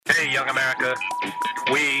Hey, young America,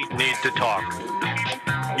 we need to talk.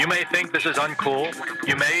 You may think this is uncool.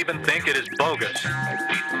 You may even think it is bogus.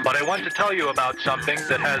 But I want to tell you about something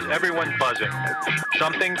that has everyone buzzing.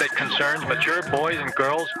 Something that concerns mature boys and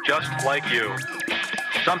girls just like you.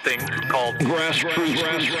 Something called grassroots.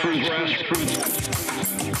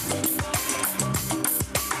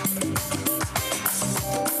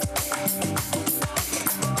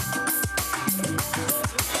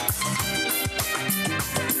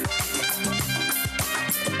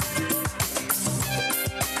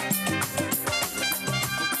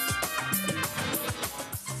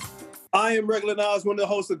 I am Regular Nas, one of the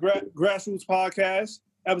hosts of Grassroots Podcast,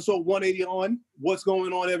 episode 180 on. What's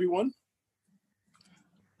going on, everyone?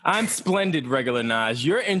 I'm splendid, Regular Nas.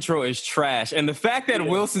 Your intro is trash. And the fact that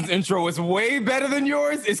Wilson's intro is way better than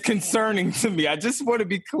yours is concerning to me. I just want to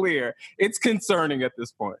be clear. It's concerning at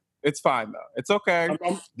this point. It's fine, though. It's okay.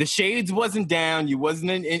 The shades wasn't down. You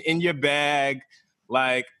wasn't in your bag.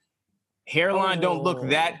 Like, hairline don't look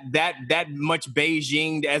that much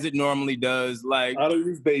Beijing as it normally does. Like, I don't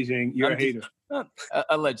use Beijing. You're a hater.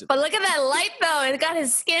 Allegedly. But look at that light, though. It got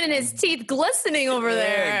his skin and his teeth glistening over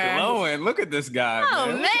there. Glowing. Look at this guy. Oh,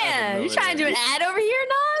 man. You trying to do an ad over here,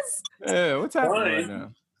 Nas? Yeah, what's happening right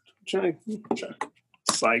now? Trying.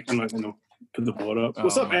 Psych. I'm not going to put the board up.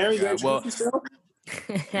 What's up, Aaron? Well,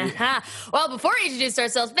 before we introduce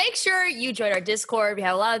ourselves, make sure you join our Discord. We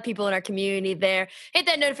have a lot of people in our community there. Hit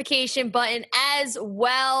that notification button as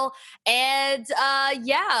well. And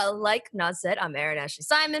like Nas said, I'm Aaron Ashley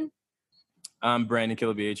Simon. I'm Brandon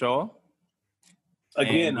Killer BHO.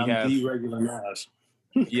 Again, I'm the Regular Nas.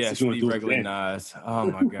 Yes, the Regular Nas.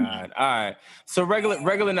 Oh my God! All right, so regular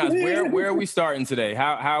Nas. Where are we starting today?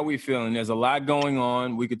 How are we feeling? There's a lot going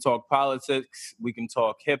on. We could talk politics. We can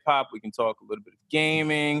talk hip hop. We can talk a little bit of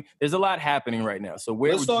gaming. There's a lot happening right now. So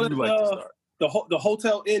where would you like to start? The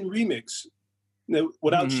Hotel Inn remix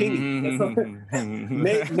without Chingy.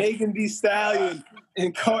 Megan Thee Stallion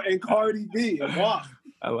and Cardi B and WAP.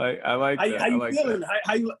 I like that. How you feeling?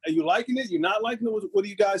 Are you liking it? You're not liking it? What are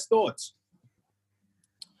you guys' thoughts?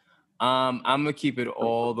 I'm gonna keep it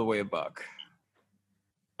all the way a buck.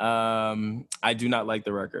 I do not like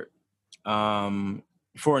the record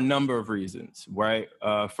for a number of reasons. Right,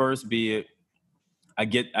 first, be it I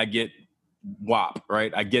get WAP.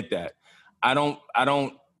 Right, I get that. I don't.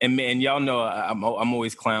 And y'all know I'm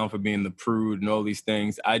always clown for being the prude and all these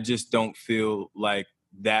things. I just don't feel like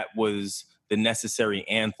that was the necessary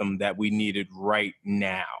anthem that we needed right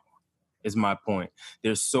now, is my point.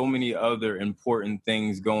 There's so many other important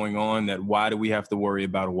things going on that why do we have to worry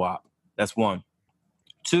about a WAP? That's one.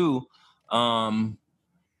 Two, I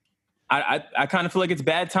kind of feel like it's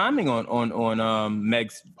bad timing on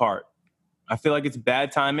Meg's part. I feel like it's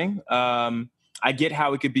bad timing. I get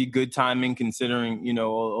how it could be good timing considering,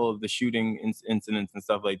 all of the shooting incidents and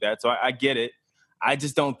stuff like that. So I get it. I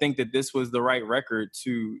just don't think that this was the right record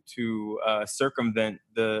to circumvent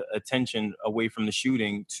the attention away from the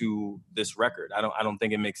shooting to this record. I don't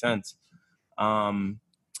think it makes sense. I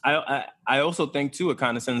also think too it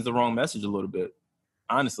kind of sends the wrong message a little bit.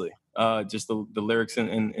 Honestly, just the lyrics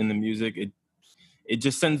in the music, it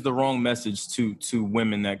just sends the wrong message to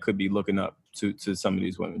women that could be looking up to some of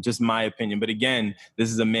these women. Just my opinion. But again,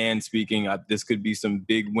 this is a man speaking. This could be some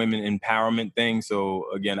big women empowerment thing.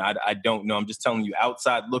 So again, I don't know. I'm just telling you,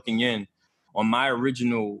 outside looking in, on my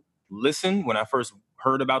original listen, when I first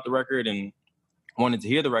heard about the record and wanted to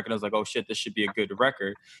hear the record, I was like, oh shit, this should be a good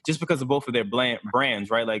record. Just because of both of their brands,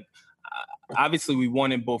 right? Like, obviously we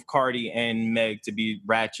wanted both Cardi and Meg to be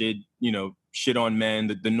ratchet, shit on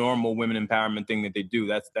men, the normal women empowerment thing that they do.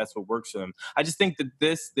 That's what works for them. I just think that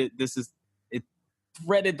this is, it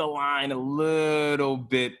threaded the line a little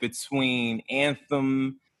bit between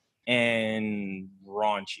anthem and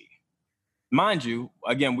raunchy. Mind you,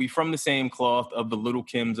 again, we from the same cloth of the Little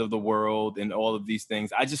Kims of the world and all of these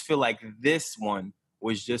things. I just feel like this one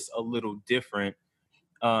was just a little different,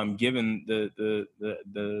 given the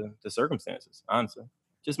circumstances. Honestly,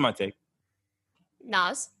 just my take.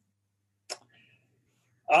 Nas.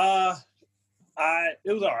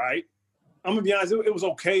 It was all right. I'm gonna be honest. It was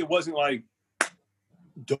okay. It wasn't like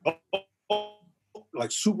dope,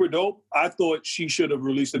 like super dope. I thought she should have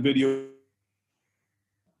released a video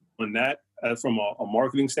on that from a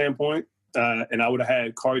marketing standpoint, and I would have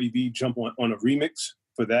had Cardi B jump on a remix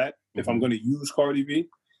for that if I'm going to use Cardi B.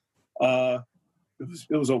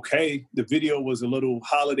 It was okay. The video was a little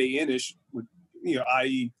holiday-ish, with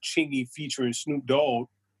i.e. Chingy featuring Snoop Dogg,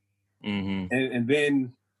 and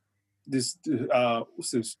then this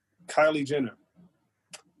what's this? Kylie Jenner.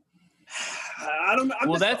 I don't know. I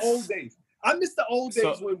miss the old days. I miss the old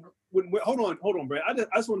days when hold on, Brad. I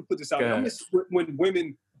just want to put this out Go there. I ahead. miss when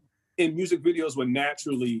women in music videos were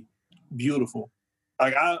naturally beautiful.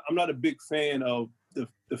 Like I'm not a big fan of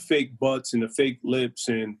the fake butts and the fake lips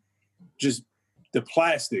and just the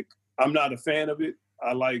plastic. I'm not a fan of it.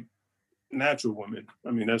 I like natural women.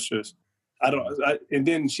 I mean, that's just and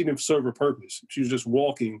then she didn't serve her purpose. She was just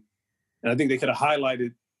walking, and I think they could have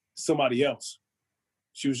highlighted somebody else.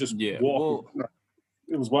 She was just walking. Well,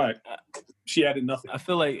 it was whack. She added nothing. I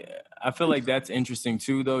feel like that's interesting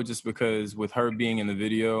too, though, just because with her being in the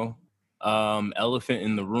video, elephant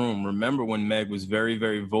in the room. Remember when Meg was very,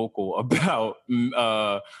 very vocal about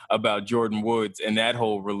Jordan Woods and that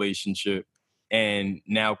whole relationship, and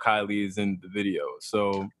now Kylie is in the video.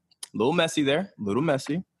 So a little messy there, a little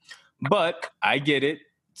messy, but I get it.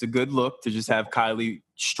 It's a good look to just have Kylie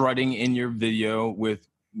strutting in your video with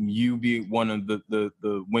you be one of the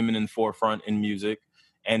women in forefront in music,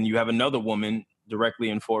 and you have another woman directly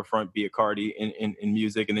in forefront, be it Cardi in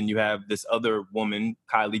music, and then you have this other woman,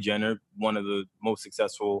 Kylie Jenner, one of the most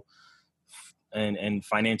successful and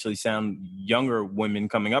financially sound younger women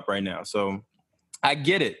coming up right now. So I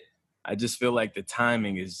get it. I just feel like the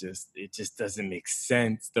timing is it just doesn't make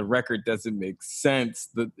sense. The record doesn't make sense.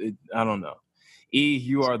 I don't know. E,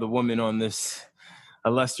 you are the woman on this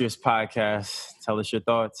illustrious podcast. Tell us your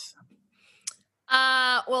thoughts.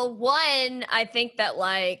 Well, one, I think that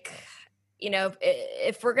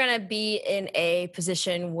if we're going to be in a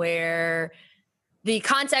position where the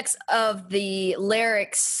context of the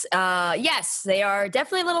lyrics, yes, they are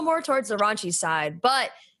definitely a little more towards the raunchy side. But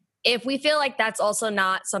if we feel like that's also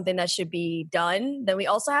not something that should be done, then we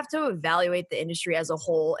also have to evaluate the industry as a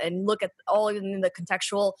whole and look at all in the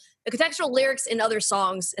contextual lyrics in other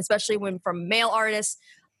songs, especially when from male artists,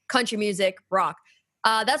 country music, rock.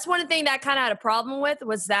 That's one thing that kind of had a problem with,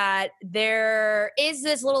 was that there is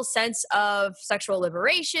this little sense of sexual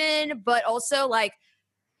liberation, but also like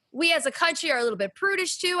we as a country are a little bit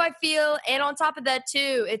prudish too, I feel. And on top of that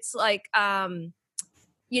too, it's like,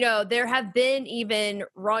 there have been even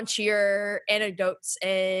raunchier anecdotes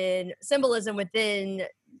and symbolism within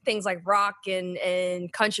things like rock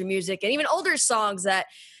and country music and even older songs that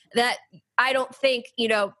I don't think,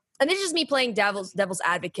 and this is just me playing devil's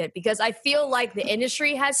advocate, because I feel like the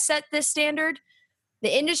industry has set this standard.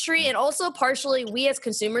 The industry, and also partially we as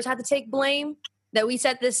consumers have to take blame that we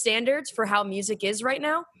set this standards for how music is right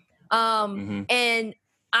now. And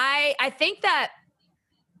I think that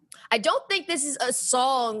I don't think this is a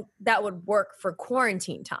song that would work for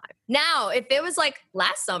quarantine time. Now, if it was like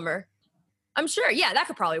last summer, I'm sure, yeah, that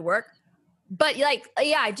could probably work. But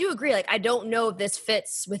I do agree. Like, I don't know if this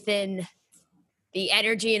fits within the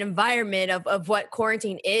energy and environment of what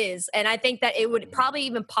quarantine is. And I think that it would probably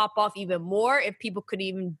even pop off even more if people could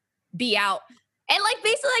even be out and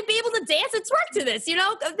basically be able to dance and twerk to this,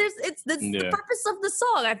 it's the purpose of the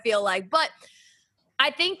song, I feel like. But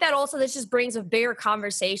I think that also this just brings a bigger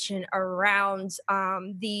conversation around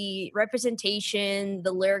the representation,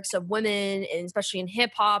 the lyrics of women, and especially in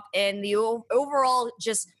hip hop, and the overall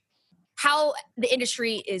just how the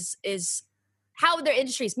industry is how their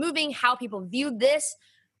industry is moving, how people view this,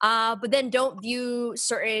 but then don't view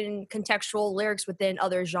certain contextual lyrics within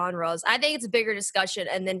other genres. I think it's a bigger discussion.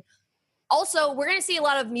 And then also we're going to see a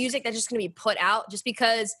lot of music that's just going to be put out, just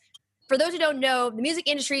because for those who don't know, the music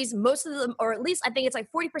industries, most of them, or at least I think it's like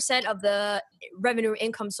 40% of the revenue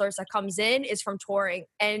income source that comes in is from touring,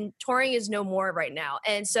 and touring is no more right now.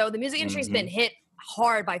 And so the music industry has been hit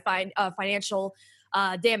hard by financial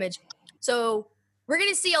damage. So we're going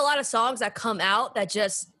to see a lot of songs that come out that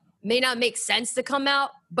just may not make sense to come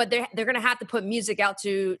out, but they're going to have to put music out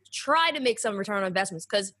to try to make some return on investments,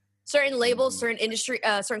 because certain labels, certain industry,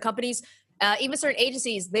 certain companies, even certain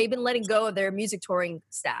agencies, they've been letting go of their music touring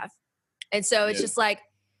staff. And so it's just like,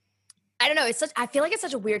 I don't know. I feel like it's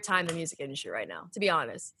such a weird time in the music industry right now, to be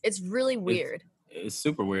honest. It's really weird. It's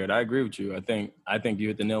super weird. I agree with you. I think you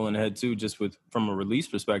hit the nail on the head too, just from a release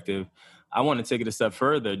perspective. I want to take it a step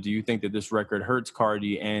further. Do you think that this record hurts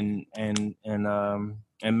Cardi and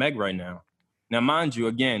Meg right now? Now, mind you,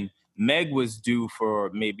 again, Meg was due for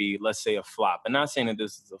maybe, let's say, a flop. I'm not saying that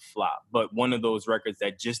this is a flop, but one of those records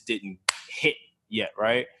that just didn't hit yet,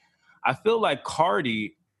 right? I feel like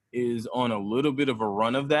Cardi is on a little bit of a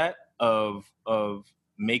run of that, of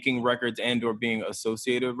making records and or being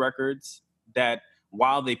associated records that,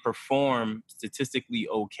 while they perform statistically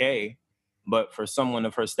okay, but for someone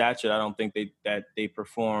of her stature, I don't think that they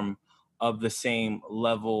perform of the same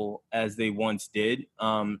level as they once did.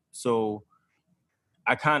 So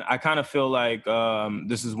I kind of feel like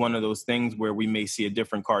this is one of those things where we may see a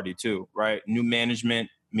different Cardi too, right? New management,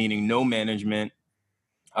 meaning no management.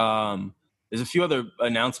 there's a few other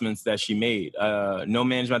announcements that she made. No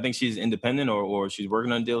management. I think she's independent or she's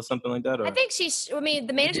working on a deal, something like that. Or? I think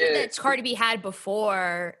the management that Cardi B had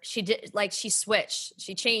before, she did, like, she switched.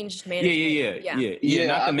 She changed management. Yeah.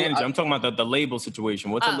 Not the manager. I'm talking about the label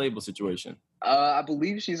situation. What's the label situation? I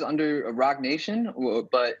believe she's under Rock Nation,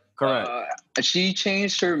 but correct. She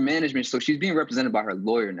changed her management, so she's being represented by her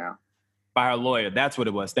lawyer now. By her lawyer. That's what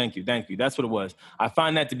it was. Thank you. That's what it was. I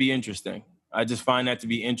find that to be interesting. I just find that to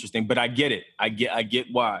be interesting, but I get it. I get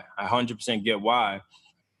why. I 100% get why.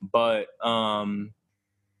 But I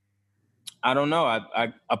don't know.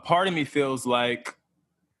 A part of me feels like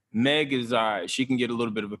Meg is all right. She can get a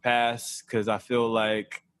little bit of a pass because I feel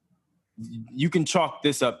like you can chalk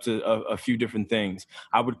this up to a few different things.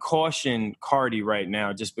 I would caution Cardi right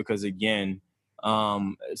now just because, again,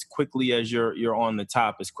 as quickly as you're on the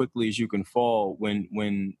top, as quickly as you can fall when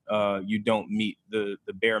you don't meet the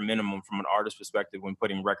bare minimum from an artist perspective when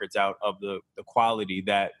putting records out of the quality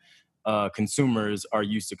that consumers are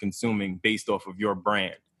used to consuming based off of your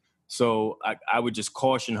brand. So I would just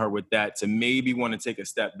caution her with that to maybe want to take a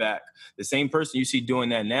step back. The same person you see doing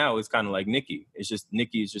that now is kind of like Nicki. It's just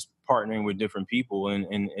Nicki is just partnering with different people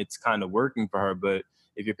and it's kind of working for her. But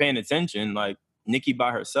if you're paying attention, like Nicki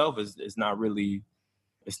by herself is not really,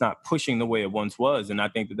 it's not pushing the way it once was. And I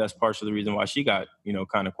think that that's partially the reason why she got,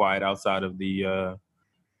 kind of quiet outside of the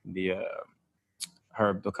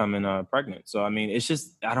her becoming pregnant. So, I mean, it's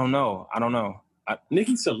just, I don't know.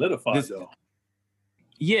 Nicki solidified though.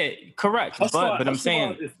 Yeah, correct. But I'm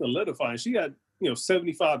saying it's solidifying. She got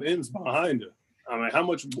 75 M's behind her. I mean, how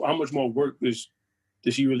much more work does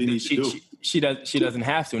she really need to do? She doesn't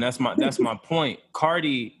have to, and that's my point.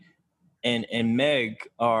 Cardi and Meg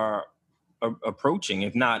are approaching,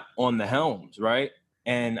 if not on the helms, right?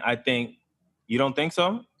 And I think you don't think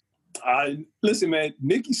so. Listen, man.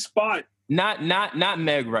 Nicki's spot. Not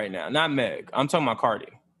Meg right now. Not Meg. I'm talking about Cardi.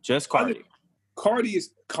 Just Cardi.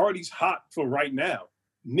 Cardi's hot for right now.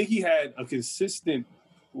 Nicki had a consistent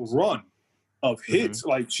run of hits. Mm-hmm.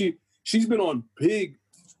 Like she's been on big,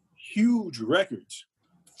 huge records.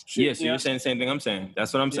 So you're saying the same thing I'm saying.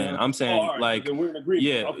 That's what I'm saying. I'm saying like we're in agreement.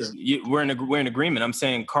 Yeah, okay. We're in agreement. I'm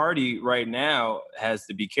saying Cardi right now has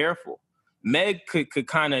to be careful. Meg could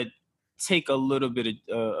kind of take a little bit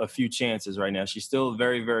of a few chances right now. She's still a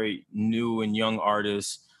very, very new and young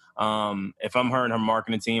artist. If I'm her and her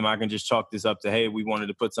marketing team, I can just chalk this up to, hey, we wanted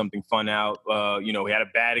to put something fun out. We had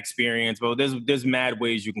a bad experience, but there's mad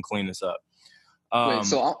ways you can clean this up. Wait,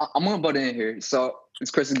 so I'm gonna butt in here. So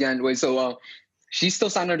it's Chris again. Wait, so she's still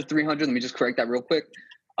signed under 300. Let me just correct that real quick.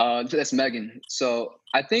 That's Megan. So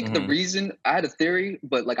I think the reason, I had a theory,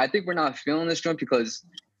 but like I think we're not feeling this joint because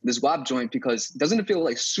this WAP joint, because doesn't it feel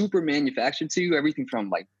like super manufactured to you? Everything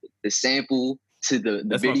from like the sample to the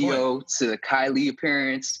video to the Kylie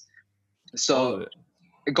appearance. So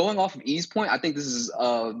going off of E's point, I think this is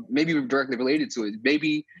maybe directly related to it.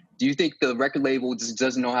 Maybe do you think the record label just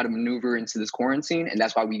doesn't know how to maneuver into this quarantine, and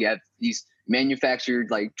that's why we have these manufactured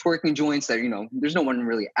like twerking joints that there's no one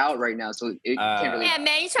really out right now, so it can't really. Yeah,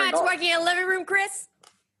 man, you trying to twerk in a living room, Chris?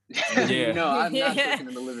 Yeah. No, I'm not twerking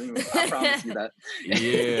in the living room. I promise you that.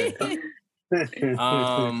 Yeah.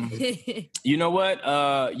 You know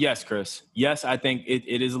what? Yes, Chris. Yes, I think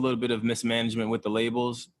it is a little bit of mismanagement with the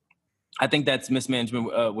labels. I think that's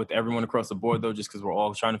mismanagement with everyone across the board, though, just because we're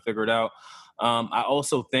all trying to figure it out. I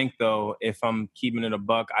also think, though, if I'm keeping it a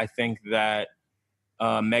buck, I think that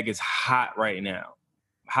Meg is hot right now.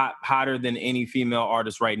 Hotter than any female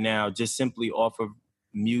artist right now, just simply off of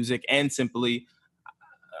music and simply,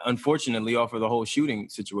 unfortunately, off of the whole shooting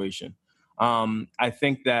situation. I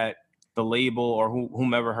think that the label or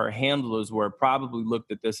whomever her handlers were probably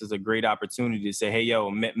looked at this as a great opportunity to say, hey,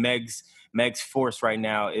 yo, Meg's force right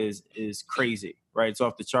now is crazy, right? It's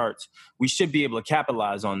off the charts. We should be able to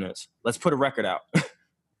capitalize on this. Let's put a record out.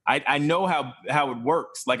 I know how it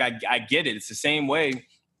works. Like I get it. It's the same way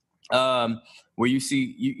where you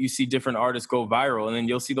see different artists go viral, and then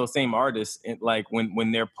you'll see those same artists like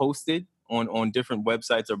when they're posted on different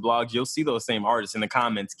websites or blogs, you'll see those same artists in the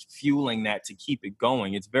comments fueling that to keep it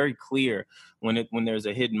going. It's very clear when there's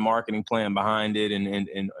a hidden marketing plan behind it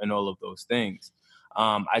and all of those things.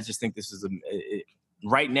 I just think this is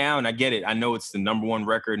right now, and I get it. I know it's the number one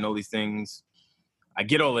record and all these things. I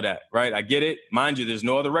get all of that, right? I get it. Mind you, there's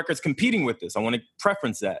no other records competing with this. I want to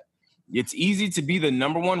preference that. It's easy to be the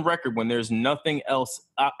number one record when there's nothing else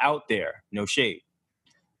out there. No shade.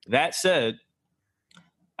 That said,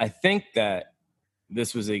 I think that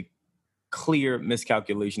this was a clear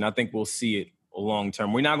miscalculation. I think we'll see it long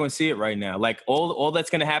term. We're not going to see it right now. Like all that's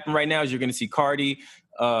going to happen right now is you're going to see Cardi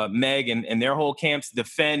Meg and their whole camps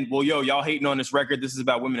defend, well, yo, y'all hating on this record. This is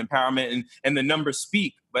about women empowerment and the numbers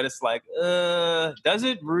speak. But it's like, does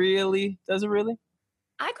it really?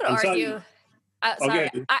 I could argue.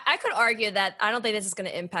 I could argue that I don't think this is going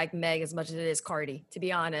to impact Meg as much as it is Cardi, to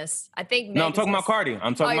be honest. I think Meg I'm talking about Cardi.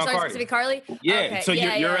 I'm talking about Cardi. Specific Cardi? Yeah. Okay. So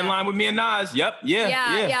you're in line with me and Nas. Yep.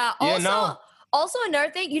 Yeah. Also, another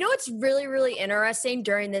thing, you know what's really, really interesting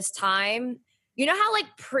during this time? You know how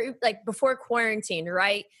before quarantine,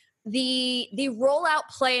 right? The rollout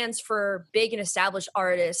plans for big and established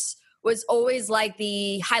artists was always like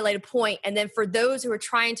the highlighted point. And then for those who were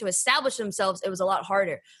trying to establish themselves, it was a lot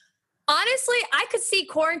harder. Honestly, I could see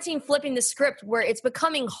quarantine flipping the script where it's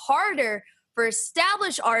becoming harder for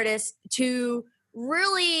established artists to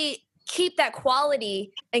really keep that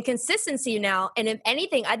quality and consistency now. And if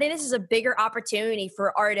anything, I think this is a bigger opportunity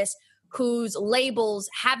for artists whose labels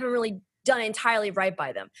haven't really done entirely right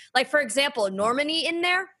by them. Like, for example, Normani in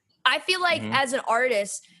there, I feel like as an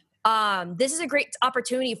artist, this is a great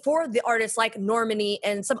opportunity for the artists like Normani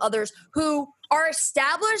and some others who are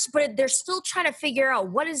established, but they're still trying to figure out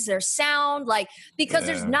what is their sound like, because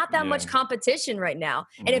there's not that much competition right now.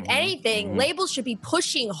 And if anything, labels should be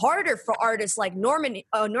pushing harder for artists like Normani.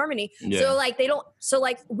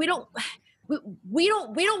 We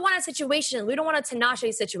don't want a situation. We don't want a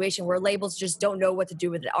Tinashe situation where labels just don't know what to do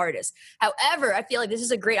with the artist. However, I feel like this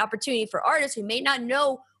is a great opportunity for artists who may not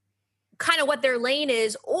know kind of what their lane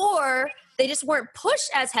is, or they just weren't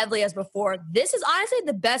pushed as heavily as before. This is honestly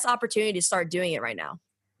the best opportunity to start doing it right now.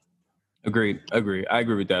 Agreed. I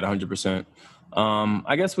agree with that 100%.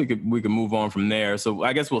 I guess we could move on from there. So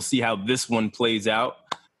I guess we'll see how this one plays out.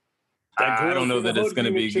 I don't know that it's going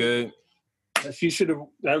to be good.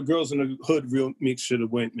 That Girls in the Hood remix should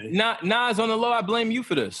have went, man. Nas, on the low, I blame you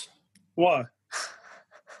for this. Why?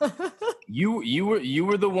 You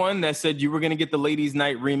were the one that said you were going to get the Ladies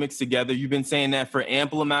Night remix together. You've been saying that for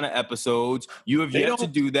ample amount of episodes. You have yet to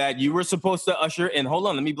do that. You were supposed to usher in. Hold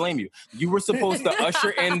on, let me blame you. You were supposed to usher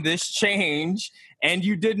in this change, and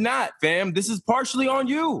you did not, fam. This is partially on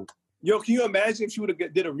you. Yo, can you imagine if she would have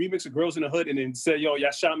did a remix of Girls in the Hood and then said, yo, y'all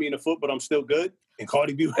shot me in the foot, but I'm still good? And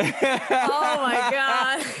Cardi B. Oh, my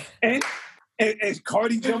God. And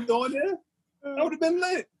Cardi jumped on there? That would have been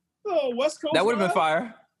lit. Oh, West Coast. That would have been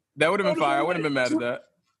fire. I wouldn't have been mad at that.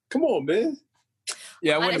 Come on, man.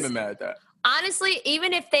 Yeah, I wouldn't have been mad at that. Honestly,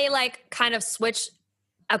 even if they kind of switch.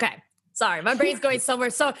 Okay. Sorry, my brain's going somewhere.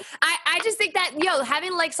 So I just think that,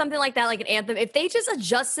 having something like that, like an anthem, if they just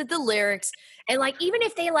adjusted the lyrics and even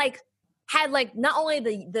if they had not only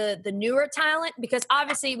the newer talent, because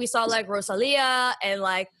obviously we saw Rosalia and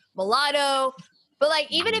Mulatto, but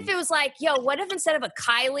even if it was what if instead of a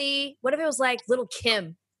Kylie, what if it was Little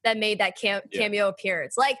Kim that made that cameo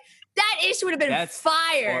appearance? That issue would have been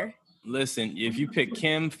fire. Listen, if you pick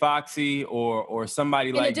Kim, Foxy, or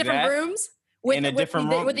somebody like that. In different rooms?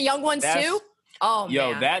 With the young ones too? Oh,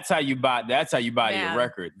 man. That's how you buy your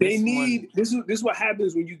record. This is what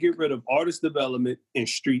happens when you get rid of artist development and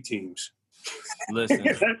street teams. Listen.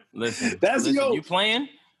 You playing?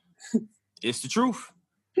 It's the truth.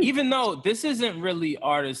 Even though this isn't really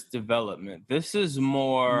artist development, this is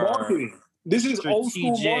more marketing. This is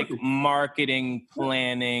strategic marketing,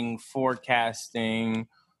 planning, forecasting,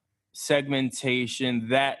 segmentation,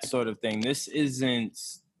 that sort of thing. This isn't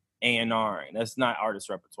A&R. That's not artist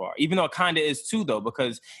repertoire. Even though it kind of is too, though,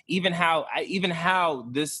 because even how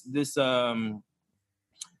this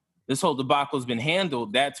whole debacle has been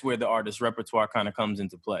handled, that's where the artist repertoire kind of comes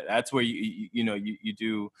into play. That's where you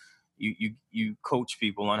coach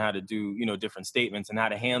people on how to do, different statements and how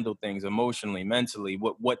to handle things emotionally, mentally,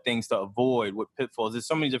 what things to avoid, what pitfalls. There's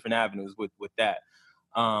so many different avenues with that.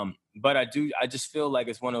 But I just feel like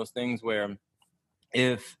it's one of those things where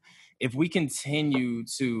if we continue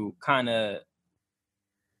to kind of,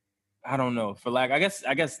 I don't know, I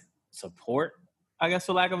guess support,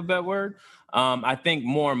 for lack of a better word, I think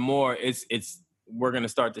more and more we're going to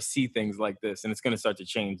start to see things like this, and it's going to start to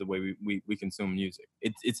change the way we consume music.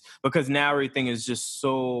 It's because now everything is just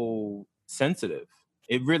so sensitive.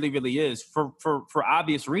 It really, really is for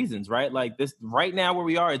obvious reasons, right? This right now where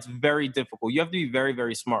we are, it's very difficult. You have to be very,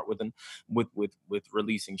 very smart with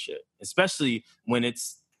releasing shit, especially when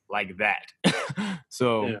it's like that.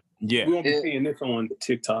 So yeah. We won't be seeing this on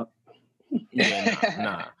TikTok. Yeah,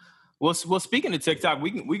 nah. Well, speaking of TikTok,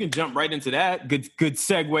 we can jump right into that. Good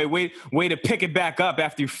segue. Way to pick it back up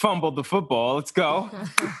after you fumbled the football. Let's go.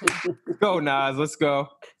 Go, Nas. Let's go.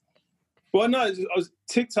 Well, no,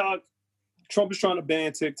 TikTok. Trump is trying to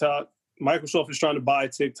ban TikTok. Microsoft is trying to buy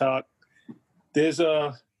TikTok. There's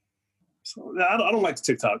I don't like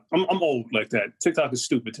TikTok. I'm old like that. TikTok is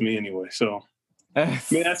stupid to me anyway. So Man,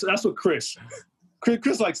 that's what Chris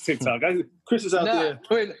likes TikTok. Chris is out there.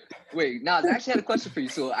 Wait. Nah, I actually had a question for you.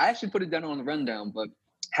 So I actually put it down on the rundown, but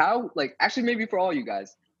how, like, actually maybe for all you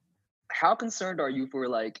guys, how concerned are you for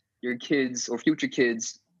like your kids or future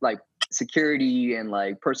kids, like security and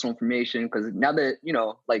like personal information? Because now that, you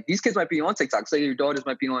know, like these kids might be on TikTok. Say your daughters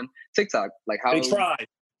might be on TikTok. Like how They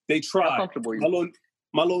tried. How comfortable are you?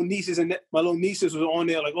 My little nieces was on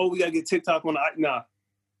there like, oh, we gotta get TikTok on. Nah,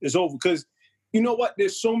 it's over. Because you know what?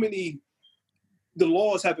 There's so many. The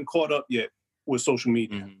laws haven't caught up yet with social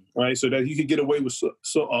media, right? So that you could get away with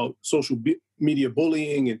social media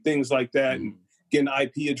bullying and things like that, and getting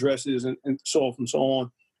IP addresses and so forth and so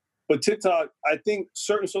on. But TikTok, I think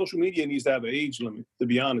certain social media needs to have an age limit, to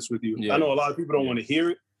be honest with you. Yeah. I know a lot of people don't want to hear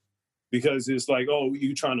it because it's like, oh,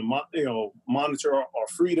 you trying to monitor our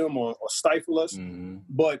freedom or stifle us.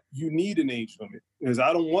 But you need an age limit because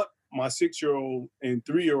I don't want my 6-year-old and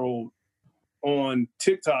 3-year-old on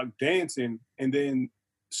TikTok dancing and then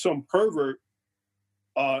some pervert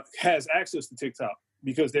has access to TikTok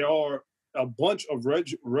because there are a bunch of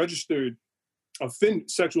registered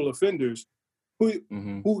sexual offenders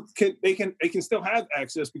who can still have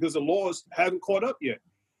access because the laws haven't caught up yet.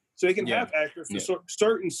 So they can have access to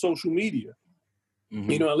certain social media,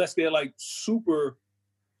 you know, unless they're like super,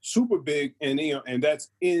 super big and, you know, and that's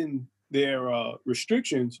in their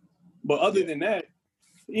restrictions. But other than that,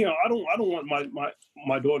 you know, I don't want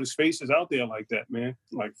my daughter's faces out there like that, man.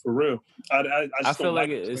 Like for real. I feel like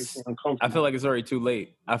it's already too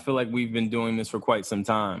late. I feel like we've been doing this for quite some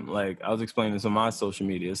time. Like I was explaining this on my social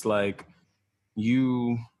media. It's like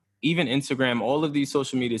even Instagram, all of these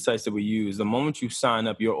social media sites that we use, the moment you sign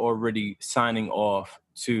up, you're already signing off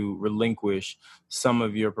to relinquish some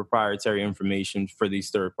of your proprietary information for these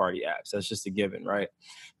third-party apps. That's just a given, right?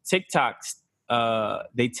 TikTok,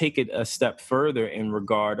 they take it a step further in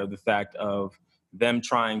regard of the fact of them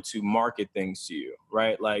trying to market things to you,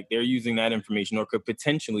 right? Like they're using that information or could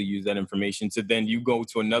potentially use that information to then you go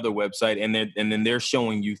to another website and then they're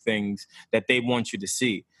showing you things that they want you to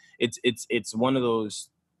see. It's one of those,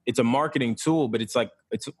 it's a marketing tool, but it's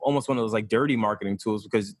almost one of those like dirty marketing tools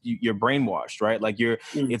because you're brainwashed, right? Like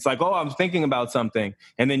it's like, oh, I'm thinking about something.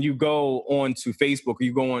 And then you go on to Facebook or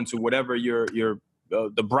you go on to whatever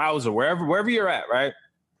the browser, wherever you're at, right?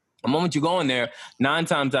 The moment you go in there, 9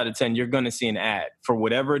 times out of 10, you're going to see an ad for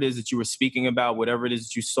whatever it is that you were speaking about, whatever it is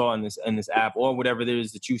that you saw in this app, or whatever it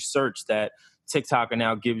is that you searched that TikTok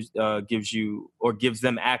now gives you or gives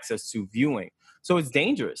them access to viewing. So it's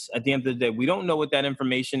dangerous. At the end of the day, we don't know what that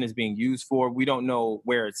information is being used for. We don't know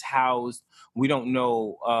where it's housed. We don't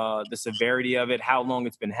know the severity of it, how long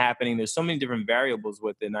it's been happening. There's so many different variables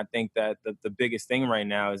with it. And I think that the biggest thing right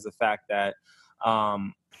now is the fact that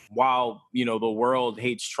while, you know, the world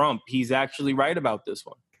hates Trump, he's actually right about this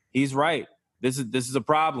one. He's right. This is a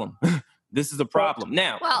problem. This is a problem.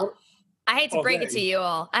 Now, well, I hate to break it to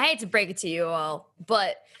you all,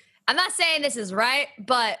 but I'm not saying this is right,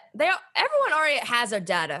 but everyone already has our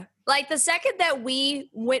data. Like the second that we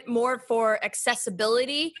went more for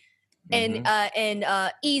accessibility and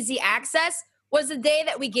easy access was the day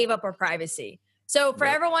that we gave up our privacy. So for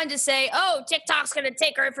everyone to say, oh, TikTok's going to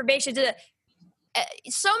take our information to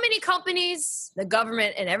so many companies, the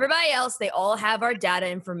government and everybody else, they all have our data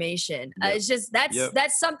information. It's just,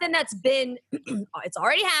 that's something that's been, it's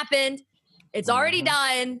already happened. It's already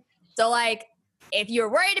done. So like, if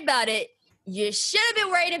you're worried about it, you should have been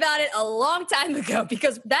worried about it a long time ago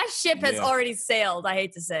because that ship has already sailed, I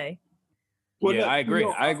hate to say. Well, I agree.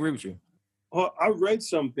 I agree with you. I read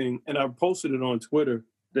something and I posted it on Twitter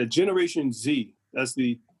that Generation Z, that's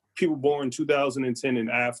the people born 2010 and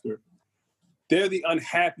after, they're the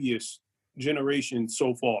unhappiest generation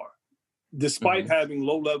so far, despite having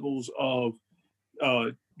low levels of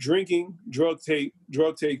drinking, drug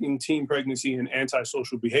taking, teen pregnancy, and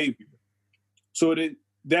antisocial behavior. So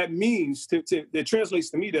that means, that translates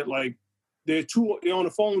to me that like they're on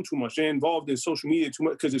the phone too much. They're involved in social media too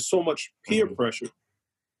much because there's so much peer pressure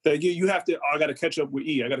that you have to, I got to catch up with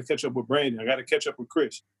E. I got to catch up with Brandon. I got to catch up with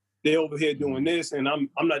Chris. They're over here doing this and I'm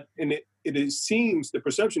not, and it seems the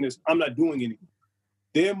perception is I'm not doing anything.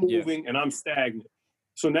 They're moving and I'm stagnant.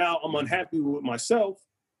 So now I'm unhappy with myself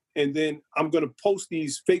and then I'm going to post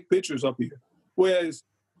these fake pictures up here. Whereas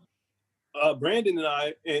Brandon and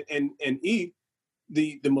I and E,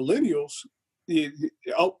 the millennials,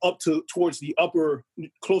 up towards the upper,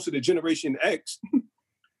 closer to Generation X,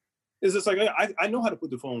 is just like I know how to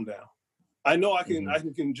put the phone down. I know I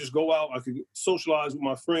can just go out. I can socialize with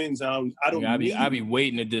my friends. I don't. I be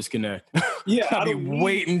waiting to disconnect. Yeah, I be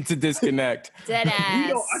waiting to disconnect. Dead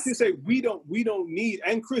ass. I should say we don't need.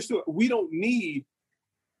 And Chris, we don't need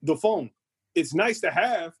the phone. it's nice to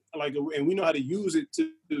have, like, and we know how to use it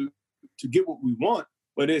to get what we want.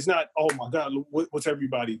 But it's not, oh my God, what's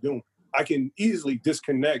everybody doing? I can easily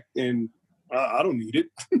disconnect and I don't need it.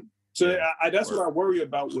 So that's what I worry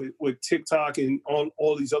about with TikTok and on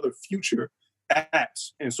all these other future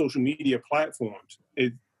apps and social media platforms.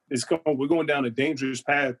 We're going down a dangerous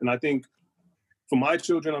path. And I think for my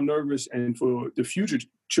children, I'm nervous, and for the future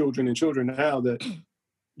children and children now, that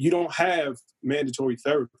you don't have mandatory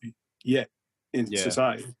therapy yet in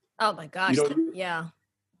society. Oh my gosh. Yeah.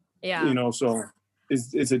 So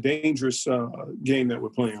it's a dangerous game that we're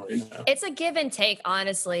playing right now. It's a give and take,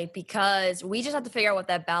 honestly, because we just have to figure out what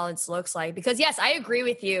that balance looks like. Because yes, I agree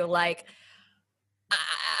with you. Like,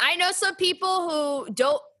 I know some people who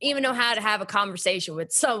don't even know how to have a conversation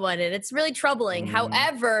with someone, and it's really troubling.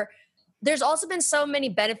 However, there's also been so many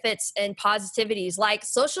benefits and positivities. Like,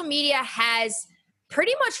 social media has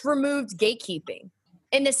pretty much removed gatekeeping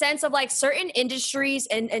in the sense of like certain industries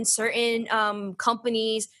and certain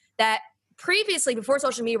companies that previously, before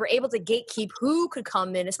social media, were able to gatekeep who could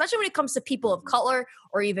come in, especially when it comes to people of color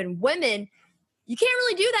or even women. You can't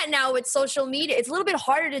really do that now with social media. It's a little bit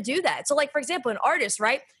harder to do that. So like, for example, an artist,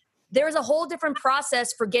 right? There's a whole different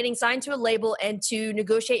process for getting signed to a label and to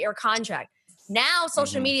negotiate your contract. Now,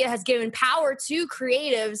 social media has given power to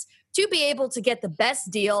creatives to be able to get the best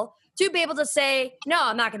deal, to be able to say, no,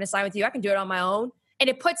 I'm not going to sign with you. I can do it on my own. And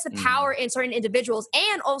it puts the power in certain individuals.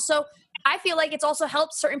 And also, I feel like it's also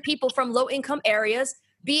helped certain people from low income areas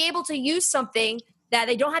be able to use something that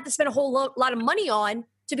they don't have to spend a whole lot of money on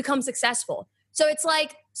to become successful. So it's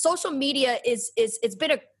like social media it's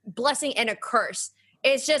been a blessing and a curse.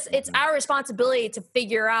 It's just, it's our responsibility to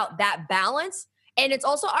figure out that balance. And it's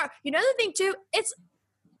also the other thing too, it's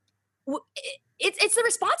the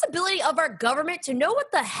responsibility of our government to know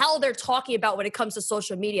what the hell they're talking about when it comes to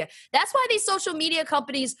social media. That's why these social media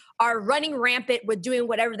companies are running rampant with doing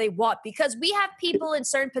whatever they want, because we have people in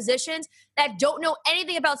certain positions that don't know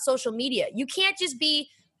anything about social media. You can't just be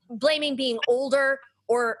blaming being older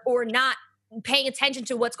or not paying attention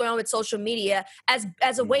to what's going on with social media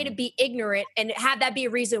as a way to be ignorant and have that be a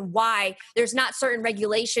reason why there's not certain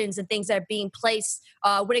regulations and things that are being placed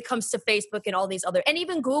when it comes to Facebook and all these other, and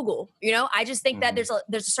even Google. I just think that there's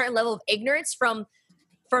a certain level of ignorance from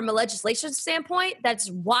a legislation standpoint.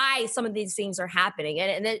 That's why some of these things are happening,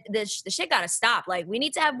 and the shit got to stop. Like, we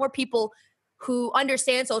need to have more people who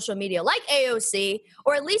understand social media, like AOC,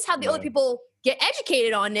 or at least have the other people get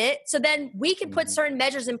educated on it, so then we can put certain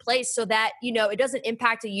measures in place so that, it doesn't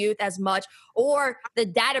impact the youth as much, or the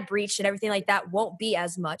data breach and everything like that won't be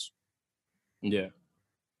as much. Yeah,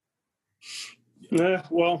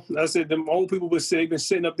 well, that's it. Them old people they've been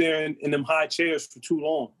sitting up there in them high chairs for too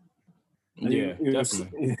long.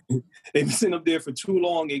 Definitely. They've been sitting up there for too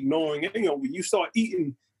long, ignoring it. When you start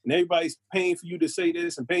eating and everybody's paying for you to say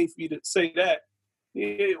this and paying for you to say that,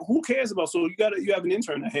 who cares about? So you have an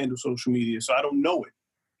intern that handles social media, so I don't know it.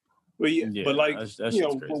 But like, that's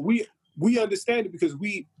but we understand it because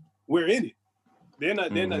we're in it. They're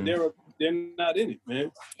not in it,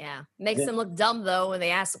 man. Yeah, makes them look dumb though when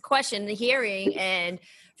they ask a question in the hearing, and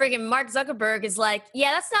freaking Mark Zuckerberg is like,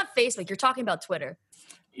 "Yeah, that's not Facebook. You're talking about Twitter."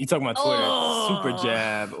 You talking about Twitter? Super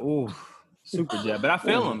jab. Ooh, super jab. But I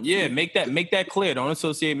feel him. Yeah, make that clear. Don't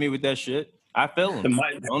associate me with that shit. I feel him.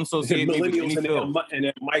 Don't associate me with any film. And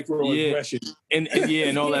that microaggression.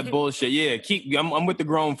 And all that bullshit. Yeah, I'm with the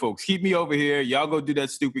grown folks. Keep me over here. Y'all go do that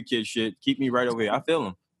stupid kid shit. Keep me right over here. I feel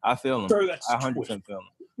him. Sir, I 100% feel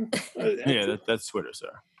him. Yeah, that's Twitter,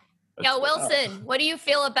 sir. Yo, Wilson, what do you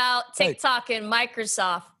feel about TikTok and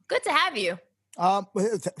Microsoft? Good to have you.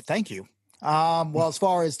 Thank you. Well, as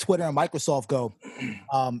far as Twitter and Microsoft go,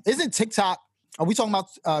 isn't TikTok, are we talking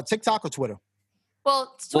about TikTok or Twitter?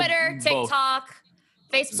 Well, Twitter, TikTok,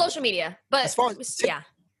 Facebook, social media. But as far as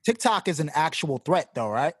TikTok is an actual threat, though,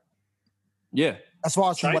 right? Yeah. As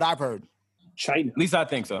far as from what I've heard. China. At least I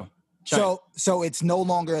think so. China. So it's no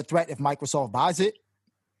longer a threat if Microsoft buys it?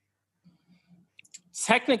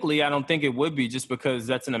 Technically, I don't think it would be, just because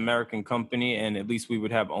that's an American company, and at least we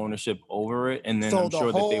would have ownership over it. And then I'm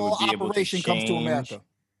sure that they would be able to change. Comes to America.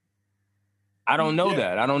 I don't know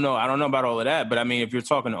that. I don't know about all of that. But I mean, if you're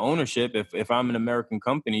talking ownership, if I'm an American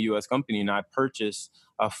company, U.S. company, and I purchase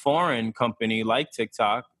a foreign company like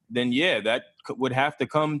TikTok, then that would have to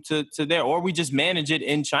come to there, or we just manage it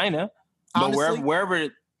in China. But wherever.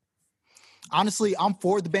 Honestly, I'm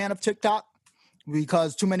for the ban of TikTok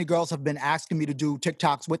because too many girls have been asking me to do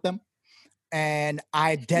TikToks with them, and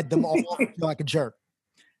I dead them all like a jerk.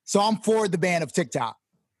 So I'm for the ban of TikTok.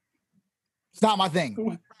 It's not my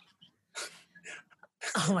thing.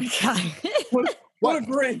 Oh my God. What a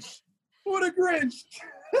Grinch. What a Grinch.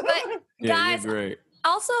 But Yeah, guys, you're great.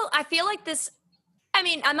 also, I feel like this. I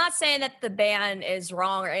mean, I'm not saying that the ban is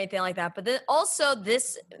wrong or anything like that, but then also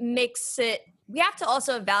this makes it. We have to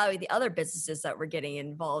also evaluate the other businesses that we're getting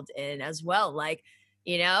involved in as well, like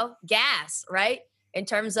gas, right? In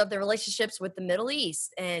terms of the relationships with the Middle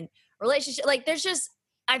East and relationship, like there's just.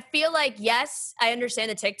 I feel like yes, I understand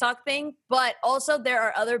the TikTok thing, but also there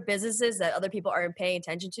are other businesses that other people aren't paying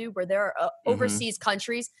attention to, where there are overseas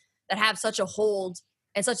countries that have such a hold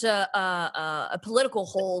and such a political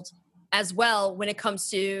hold as well when it comes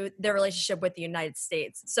to their relationship with the United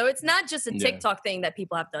States. So it's not just a TikTok thing that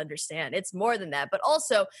people have to understand. It's more than that. But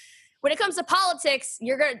also when it comes to politics,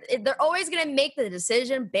 they're always going to make the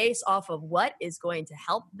decision based off of what is going to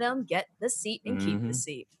help them get the seat and keep the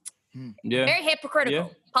seat. Yeah. Very hypocritical. Yeah.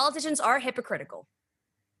 Politicians are hypocritical.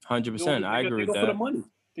 100%. I agree with that. They go for the money.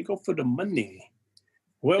 They go for the money.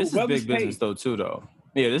 Well, this is big business though, too, though.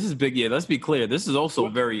 Yeah, this is big. Yeah, let's be clear. This is also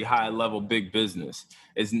very high level big business.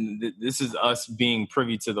 This is us being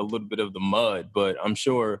privy to the little bit of the mud, but I'm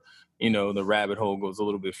sure, the rabbit hole goes a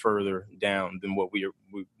little bit further down than what we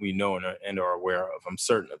know and are aware of. I'm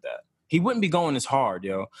certain of that. He wouldn't be going as hard,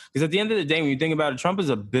 yo. Because at the end of the day, when you think about it, Trump is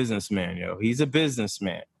a businessman, yo. He's a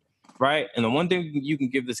businessman. Right. And the one thing you can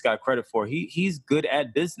give this guy credit for, he's good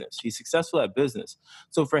at business. He's successful at business.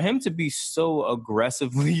 So for him to be so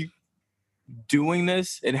aggressively doing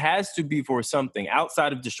this, it has to be for something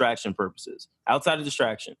outside of distraction purposes,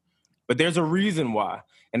 But there's a reason why.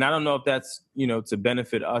 And I don't know if that's, to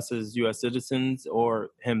benefit us as U.S. citizens or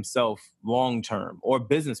himself long term or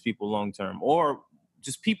business people long term or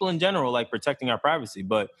just people in general, like protecting our privacy.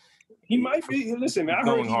 But he might be. Listen, man, I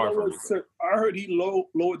heard he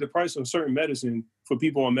lowered the price of certain medicine for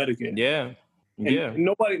people on Medicare. Yeah, and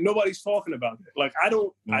nobody's talking about that. Like, I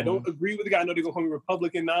don't agree with the guy. I know they're gonna call me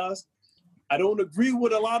Republican Nas. I don't agree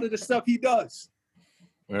with a lot of the stuff he does.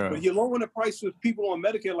 Yeah. But you're lowering the price for people on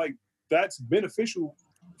Medicare. Like, that's beneficial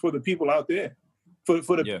for the people out there, for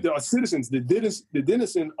the citizens, the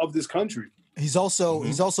denizen of this country. He's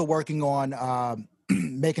also working on.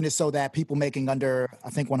 Making it so that people making under,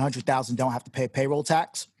 I think, 100,000 don't have to pay payroll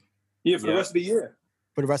tax. Yeah, for the rest of the year.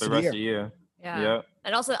 For the rest of the year. Yeah.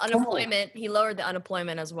 And also unemployment. He lowered the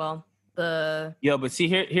unemployment as well. But see,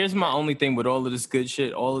 here's my only thing with all of this good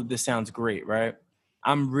shit. All of this sounds great, right?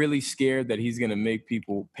 I'm really scared that he's gonna make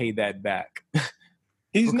people pay that back.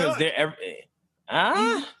 He's not. He's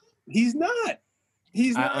not.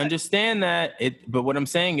 He's not. I understand that. But what I'm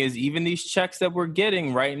saying is, even these checks that we're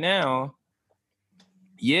getting right now.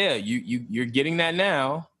 Yeah, you're getting that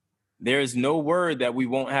now. There is no word that we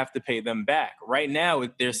won't have to pay them back. Right now,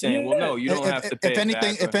 they're saying, well, no, you don't have to pay it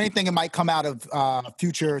back. If anything, it might come out of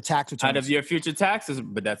future tax returns. Out of your future taxes,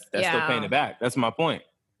 but that's still paying it back. That's my point.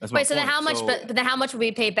 Then how much? But then how much will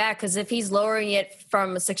be paid back? Because if he's lowering it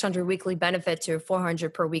from a 600 weekly benefit to a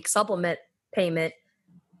 400 per week supplement payment,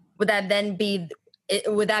 would that then be?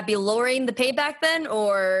 Would that be lowering the payback then,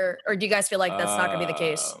 or do you guys feel like that's not going to be the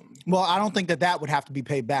case? Well, I don't think that would have to be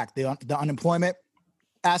paid back. The unemployment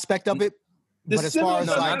aspect of it, but as far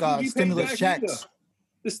as stimulus checks,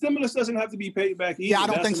 the stimulus doesn't have to be paid back either. Yeah, I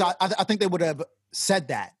don't think so. I think they would have said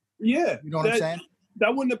that. Yeah, you know what I'm saying.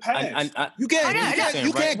 That wouldn't have passed. You can't give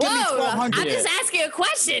me 1,200. I'm just asking a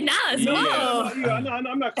question, Nas.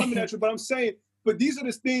 I'm not coming at you, but I'm saying. But these are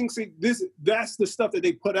the things. That's the stuff that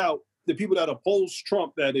they put out. The people that oppose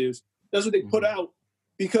Trump, that's what they put out.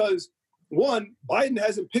 Because one, Biden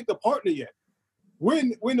hasn't picked a partner yet. We're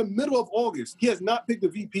in the middle of August. He has not picked a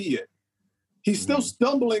VP yet. He's still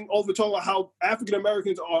stumbling over talking about how African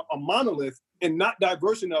Americans are a monolith and not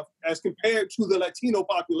diverse enough as compared to the Latino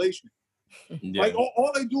population. Yeah. Like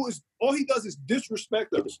all he does is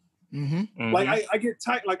disrespect us. Like I get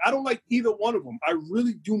tight. Like I don't like either one of them. I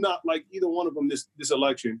really do not like either one of them this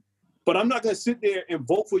election. But I'm not gonna sit there and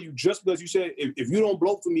vote for you just because you said if you don't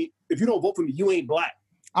vote for me, you ain't black.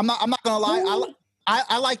 I'm not gonna lie.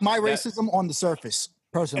 I like my racism on the surface,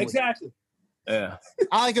 personally. Exactly. Yeah.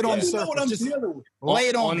 I like it on the surface. You know what I'm dealing with. Lay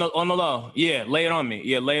it on me. On the low. Yeah, lay it on me.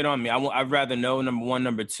 Yeah, lay it on me. I'd rather know, number one.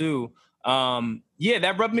 Number two,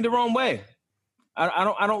 that rubbed me the wrong way.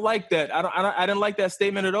 I don't like that. I didn't like that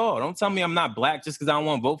statement at all. Don't tell me I'm not black just because I don't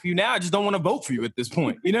want to vote for you. Now I just don't want to vote for you at this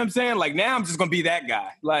point. You know what I'm saying? Like now I'm just gonna be that guy.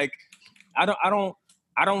 Like I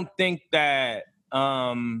don't think that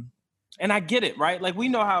and I get it, right? Like we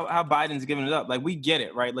know how Biden's giving it up. Like we get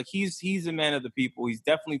it, right? Like he's a man of the people. He's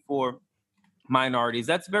definitely for minorities.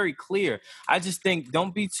 That's very clear. I just think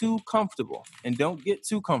don't be too comfortable and don't get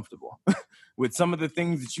too comfortable with some of the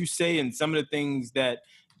things that you say and some of the things that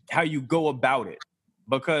how you go about it.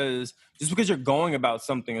 because just because you're going about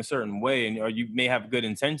something a certain way or you may have good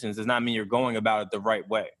intentions does not mean you're going about it the right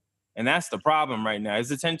way. And that's the problem right now.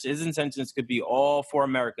 His intentions could be all for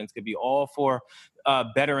Americans, could be all for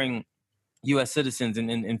bettering U.S. citizens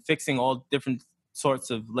and fixing all different sorts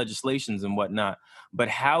of legislations and whatnot. But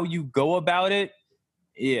how you go about it,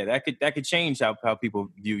 yeah, that could change how people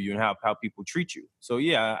view you and how people treat you. So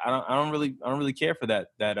yeah, I don't really care for that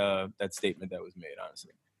statement that was made,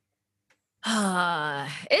 honestly.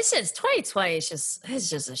 It's just 2020. It's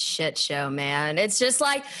just a shit show, man. It's just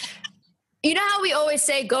like, you know how we always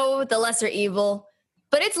say go with the lesser evil,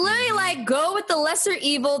 but it's literally like go with the lesser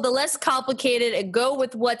evil, the less complicated, and go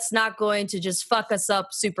with what's not going to just fuck us up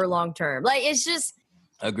super long term. Like it's just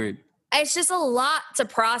agreed. It's just a lot to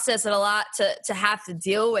process and a lot to have to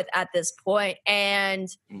deal with at this point. And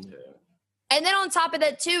then on top of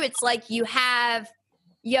that too, it's like you have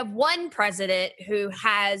one president who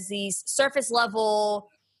has these surface level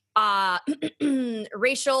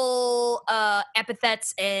racial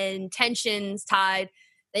epithets and tensions tied.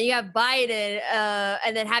 Then you have Biden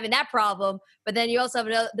and then having that problem. But then you also have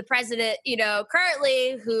the president,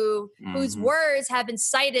 currently whose words have been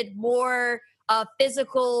cited more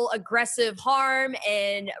physical, aggressive harm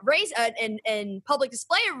and race and public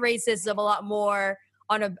display of racism a lot more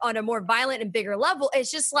on a more violent and bigger level.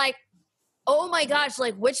 It's just like, oh my gosh,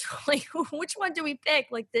 which one do we pick?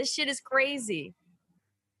 Like this shit is crazy.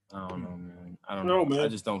 I don't know, man. I don't know, man. I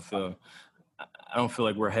just don't feel. I don't feel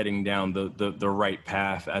like we're heading down the right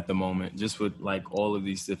path at the moment. Just with all of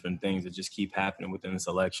these different things that just keep happening within this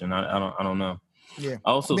election. I don't know. Yeah.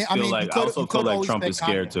 I also feel like Trump is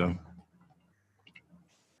scared too.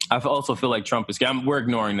 I also feel like Trump is scared. We're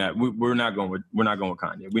ignoring that. We're not going with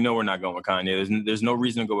Kanye. We know we're not going with Kanye. There's no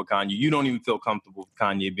reason to go with Kanye. You don't even feel comfortable with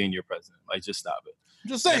Kanye being your president. Just stop it.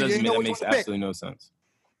 Just saying. That makes absolutely no sense.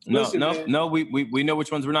 No. We know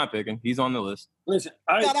which ones we're not picking. He's on the list. Listen,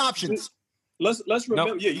 got options. Let's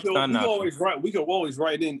remember. Nope, you can always write. We can always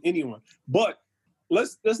write in anyone. But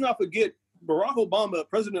let's not forget,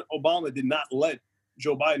 President Obama did not let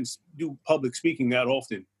Joe Biden do public speaking that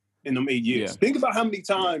often in them 8 years. Yeah. Think about how many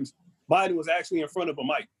times Biden was actually in front of a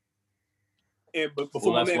mic. And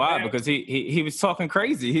before that's why, because he was talking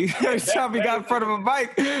crazy. Every time he got in front of a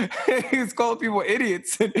mic, he was calling people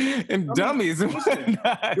idiots and dummies. And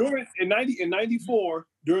in 94,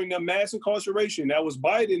 during the mass incarceration, that was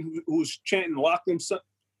Biden who was chanting, lock them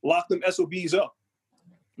SOBs up.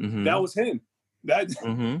 Mm-hmm. That was him.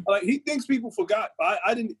 He thinks people forgot.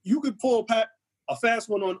 I didn't. You could pull a fast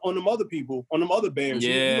one on them other people, on them other bands.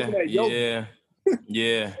 Yeah,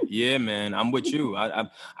 man. I'm with you.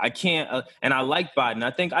 I can't, and I like Biden.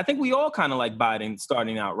 I think we all kind of like Biden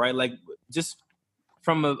starting out, right? Like just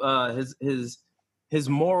from his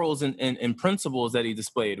morals and principles that he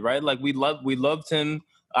displayed, right? Like we loved him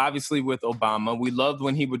obviously with Obama. We loved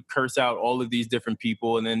when he would curse out all of these different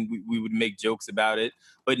people, and then we would make jokes about it.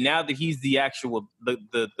 But now that he's the actual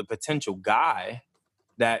the potential guy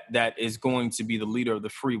that is going to be the leader of the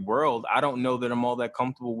free world, I don't know that I'm all that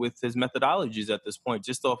comfortable with his methodologies at this point,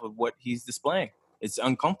 just off of what he's displaying. It's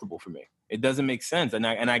uncomfortable for me. It doesn't make sense. And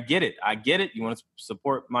I get it. You want to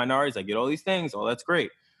support minorities. I get all these things. Oh, that's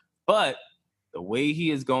great. But the way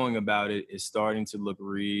he is going about it is starting to look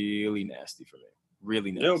really nasty for me.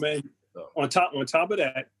 Really nasty. Man. So. On top of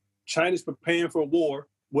that, China's preparing for a war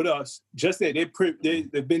with us. Just that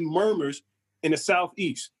there've been murmurs in the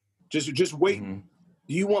Southeast. Just waiting. Mm-hmm.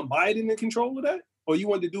 Do you want Biden in control of that? Or you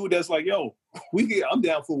want the dude that's like, yo, I'm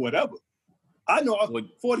down for whatever. I know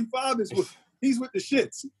 45 he's with the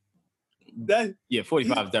shits.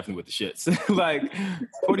 45 is definitely with the shits.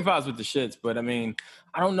 45 is with the shits. But I mean,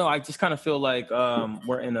 I don't know. I just kind of feel like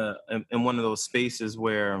we're in one of those spaces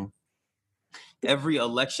where every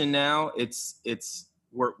election now,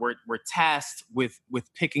 we're tasked with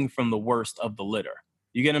picking from the worst of the litter.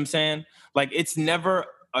 You get what I'm saying? Like it's never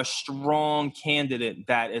a strong candidate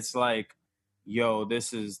that it's like, yo,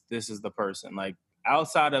 this is the person. Like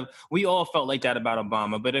outside of, we all felt like that about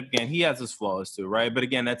Obama, but again, he has his flaws too, right? But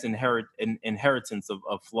again, that's inheritance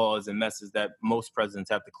of flaws and messes that most presidents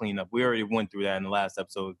have to clean up. We already went through that in the last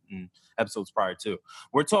episode and episodes prior to.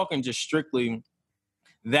 We're talking just strictly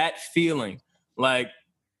that feeling. Like,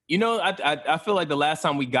 I feel like the last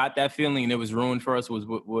time we got that feeling and it was ruined for us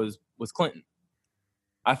was Clinton.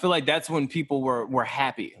 I feel like that's when people were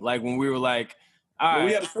happy. Like when we were like, all right.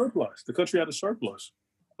 We had a surplus. The country had a surplus.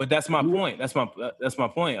 But that's my point. That's my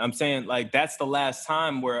point. I'm saying like that's the last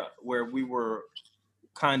time where we were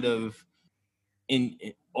kind of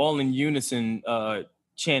all in unison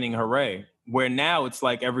chanting hooray. Where now it's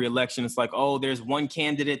like every election, it's like, oh, there's one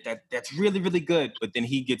candidate that's really, really good, but then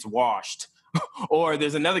he gets washed or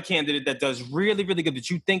there's another candidate that does really, really good that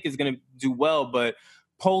you think is going to do well, but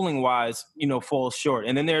polling wise, falls short.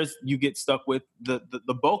 And then you get stuck with the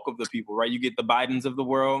bulk of the people, right? You get the Bidens of the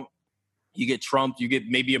world, you get Trump, you get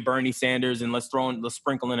maybe a Bernie Sanders, and let's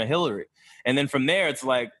sprinkle in a Hillary. And then from there, it's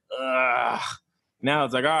like, now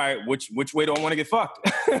it's like, all right, which way do I want to get fucked?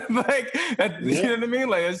 You know what I mean?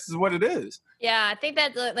 Like, this is what it is. Yeah, I think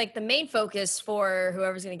that the main focus for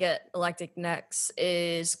whoever's going to get elected next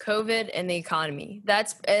is COVID and the economy.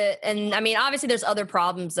 And I mean, obviously there's other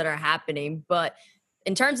problems that are happening, but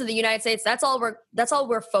in terms of the United States, that's all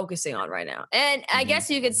we're focusing on right now. And I guess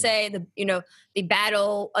you could say the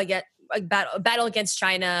battle against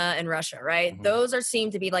China and Russia, right? Mm-hmm. Those seem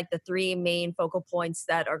to be like the three main focal points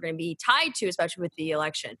that are going to be tied to, especially with the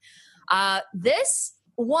election. This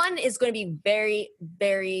one is going to be very,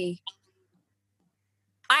 very.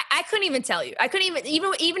 I couldn't even tell you. I couldn't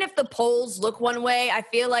even if the polls look one way. I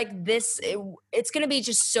feel like it's going to be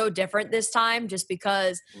just so different this time, just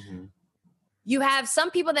because. Mm-hmm. You have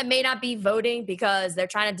some people that may not be voting because they're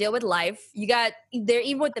trying to deal with life.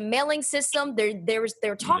 Even with the mailing system,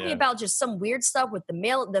 they're talking about just some weird stuff with the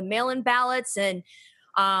mail-in ballots and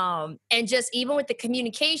just even with the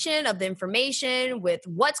communication of the information with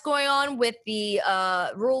what's going on with the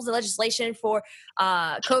rules and legislation for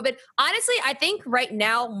COVID. Honestly, I think right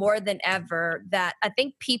now more than ever that I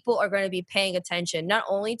think people are going to be paying attention not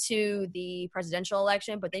only to the presidential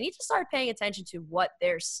election, but they need to start paying attention to what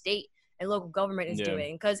their state and local government is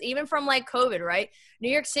doing. Because even from like COVID, right?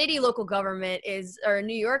 New York City local government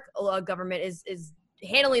New York government is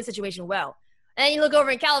handling the situation well. And then you look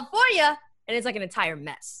over in California and it's like an entire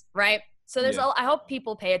mess, right? So I hope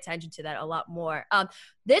people pay attention to that a lot more.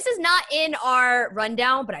 This is not in our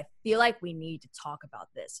rundown, but I feel like we need to talk about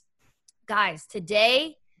this. Guys,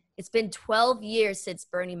 today, it's been 12 years since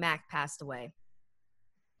Bernie Mac passed away.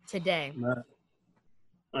 Today. Man,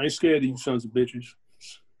 I ain't scared of you sons of bitches.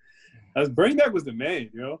 Bernie Mac was the man,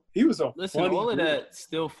 yo. He was a Listen, all of that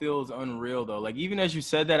still feels unreal, though. Like, even as you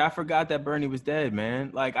said that, I forgot that Bernie was dead,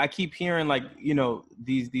 man. Like, I keep hearing, like,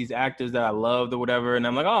 these actors that I loved or whatever, and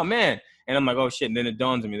I'm like, oh, man. And I'm like, oh, shit. And then it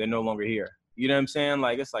dawns on me, they're no longer here. You know what I'm saying?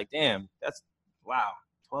 Like, it's like, damn, wow,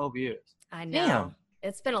 12 years. I know. Damn.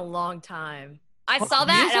 It's been a long time. I saw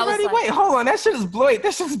that, and I was like, wait, hold on. That shit is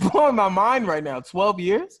blowing my mind right now. 12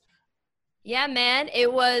 years? Yeah, man.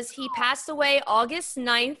 He passed away August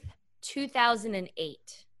 9th.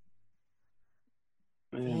 2008.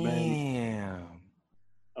 Damn.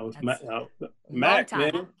 I was Mac,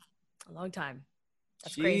 man. A long time.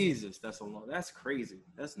 That's Jesus, crazy. That's crazy.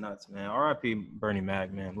 That's nuts, man. R.I.P. Bernie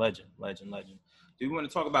Mac, man. Legend. Do we want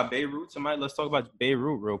to talk about Beirut tonight? Let's talk about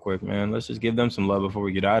Beirut real quick, man. Let's just give them some love before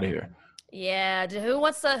we get out of here. Yeah. Who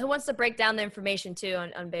wants to break down the information too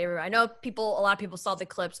on Beirut? I know a lot of people saw the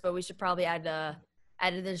clips, but we should probably add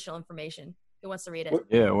additional information. Who wants to read it?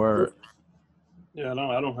 Yeah, word. Yeah,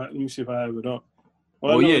 no, I don't have. Let me see if I have it up.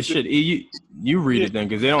 Well, yeah, shit. You read it then,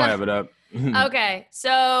 because they don't have it up. Okay,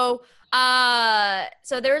 so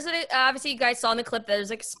there's obviously you guys saw in the clip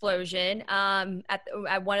there's an explosion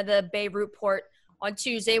at one of the Beirut port on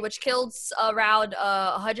Tuesday, which killed around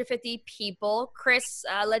 150 people. Chris,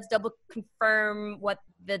 let's double confirm what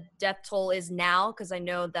the death toll is now, because I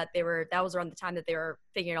know that that was around the time that they were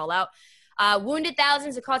figuring it all out. Wounded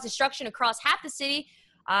thousands and caused destruction across half the city.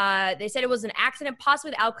 They said it was an accident,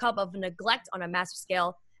 possibly the outcome of neglect on a massive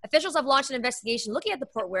scale. Officials have launched an investigation looking at the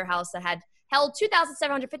port warehouse that had held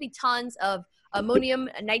 2,750 tons of ammonium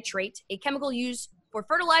nitrate, a chemical used for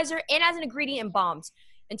fertilizer and as an ingredient in bombs.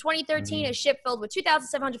 In 2013, a ship filled with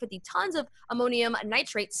 2,750 tons of ammonium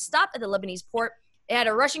nitrate stopped at the Lebanese port. It had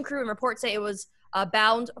a Russian crew, and reports say it was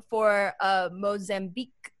bound for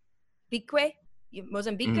Mozambique.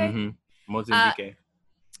 Mm-hmm. Mozambique.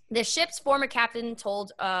 The ship's former captain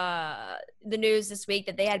told the news this week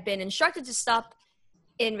that they had been instructed to stop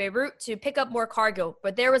in Beirut to pick up more cargo,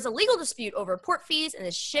 but there was a legal dispute over port fees and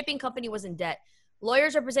the shipping company was in debt.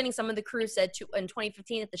 Lawyers representing some of the crew said in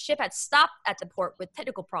 2015 that the ship had stopped at the port with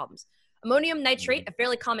technical problems. Ammonium nitrate, a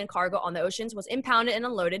fairly common cargo on the oceans, was impounded and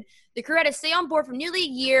unloaded. The crew had to stay on board for nearly a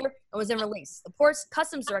year and was then released. The port's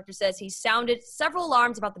customs director says he sounded several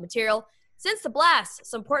alarms about the material. Since the blast,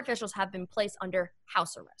 some port officials have been placed under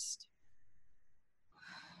house arrest.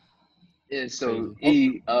 Yeah, so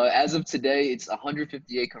as of today, it's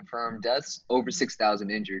 158 confirmed deaths, over 6,000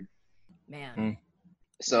 injured. Man.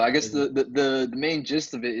 So I guess the main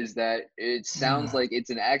gist of it is that it sounds like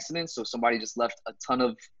it's an accident. So somebody just left a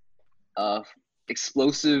ton of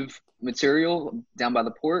explosive material down by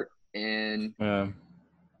the port, and so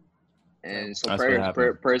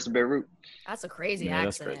prayers to Beirut. That's a crazy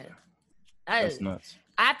accident. That's nuts.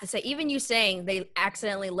 I have to say, even you saying they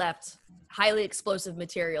accidentally left highly explosive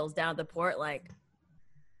materials down at the port, like,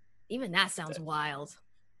 even that sounds wild.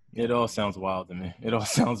 It all sounds wild to me. It all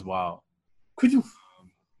sounds wild. Could you?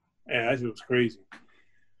 Yeah, that shit was crazy.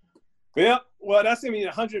 Yeah, well, that's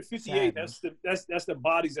 158. Sad, That's the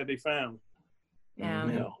bodies that they found. Yeah,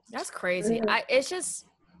 Mhm. that's crazy. It's just,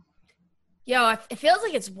 it feels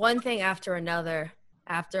like it's one thing after another.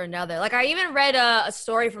 Like, I even read a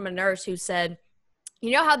story from a nurse who said, you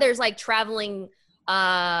know how there's like traveling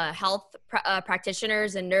health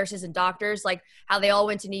practitioners and nurses and doctors, like how they all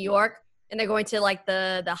went to New York and they're going to like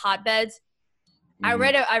the hotbeds. I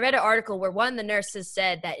read an article where one of the nurses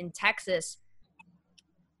said that in Texas,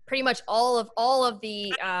 pretty much all of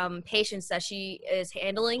the patients that she is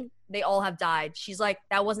handling, they all have died. She's like,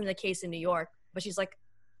 that wasn't the case in New York, but she's like,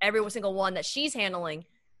 every single one that she's handling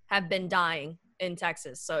have been dying in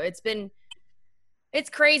Texas. So it's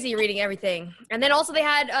crazy reading everything. And then also they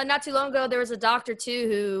had not too long ago, there was a doctor too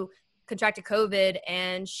who contracted COVID,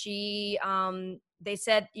 and she they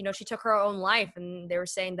said, she took her own life, and they were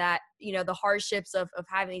saying that, the hardships of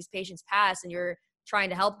having these patients pass and you're trying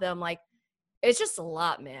to help them, like, it's just a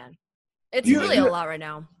lot, man. It's really a lot right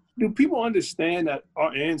now. Do people understand that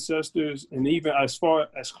our ancestors, and even as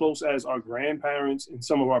close as our grandparents and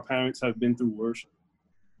some of our parents, have been through worse?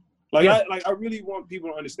 Like, I really want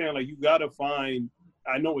people to understand, like, you got to find,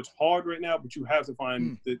 I know it's hard right now, but you have to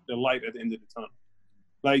find the light at the end of the tunnel.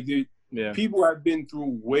 Like, people have been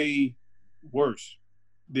through way worse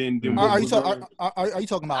than Are you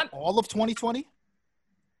talking about all of 2020?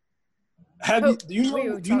 Do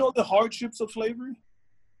you know the hardships of slavery?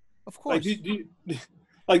 Of course. Do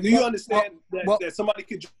you understand that somebody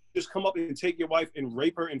could just come up and take your wife and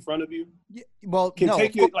rape her in front of you? Yeah, well, can no.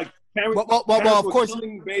 Take your, like, parents, of course.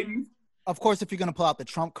 Babies. Of course, if you're going to pull out the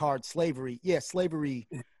trump card, slavery, slavery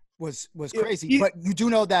was crazy. But you do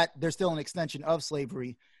know that there's still an extension of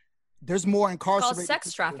slavery. There's more incarcerated. Called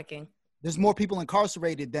sex trafficking. There's more people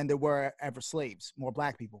incarcerated than there were ever slaves. More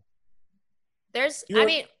black people.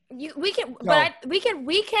 We can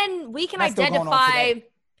identify.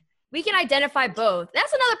 We can identify both.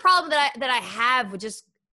 That's another problem that I have with just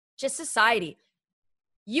society.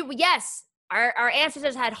 Our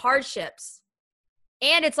ancestors had hardships,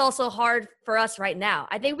 and it's also hard for us right now.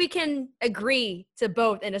 I think we can agree to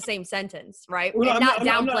both in the same sentence, right? Well, and not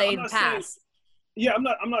downplay the past. I'm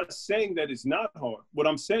not saying that it's not hard. What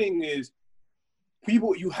I'm saying is,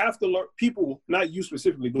 you have to learn. People, not you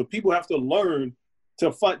specifically, but people have to learn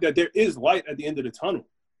to find that there is light at the end of the tunnel.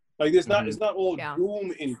 Like, it's not all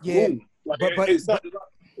doom and gloom. Like, but it's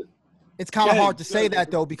kind of hard to say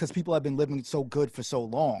that, though, because people have been living so good for so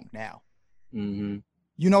long now. Mm-hmm.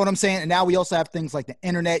 You know what I'm saying? And now we also have things like the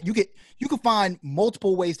internet. You can find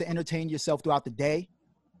multiple ways to entertain yourself throughout the day,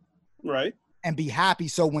 right? And be happy.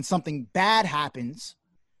 So when something bad happens,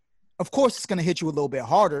 of course it's going to hit you a little bit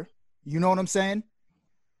harder. You know what I'm saying?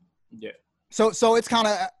 Yeah. So it's kind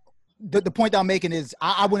of the point that I'm making is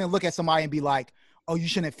I wouldn't look at somebody and be like, oh, you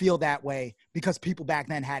shouldn't feel that way because people back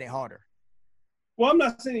then had it harder. Well, I'm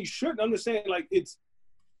not saying you shouldn't. I'm just saying, like,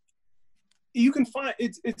 you can find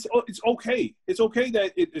it's okay. It's okay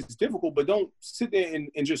that it's difficult, but don't sit there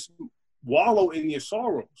and just wallow in your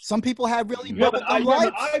sorrows. Some people have really you have an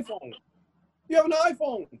iPhone. You have an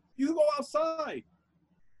iPhone. You can go outside.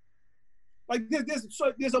 Like,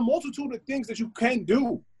 there's a multitude of things that you can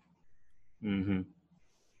do. Mm-hmm.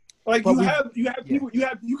 Like,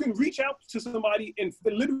 you can reach out to somebody and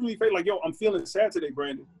literally say, like, yo, I'm feeling sad today,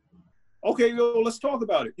 Brandon. Okay, yo, let's talk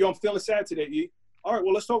about it. Yo, I'm feeling sad today, E. All right,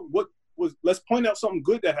 well, let's talk. Let's point out something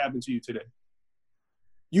good that happened to you today.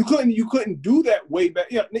 You couldn't do that way back.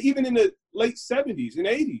 Yeah, even in the late 70s and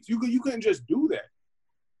 80s, you couldn't just do that.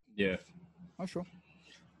 Yeah. Oh, sure.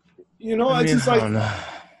 You know, it's just like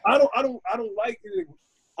I don't like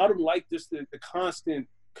this the constant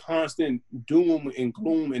doom and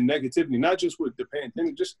gloom and negativity, not just with the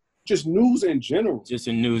pandemic, just news in general. Just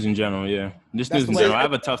in news in general, yeah. Just news in general. I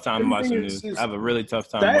have a tough time watching news. I have a really tough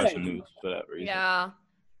time watching news for that reason. Yeah.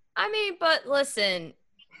 I mean, but listen,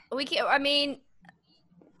 it's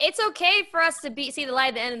okay for us to see the light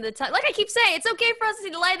at the end of the tunnel. Like I keep saying, it's okay for us to see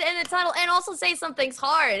the light at the end of the tunnel and also say something's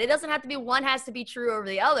hard. It doesn't have to be one has to be true over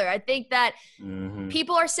the other. I think that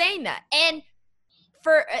people are saying that. And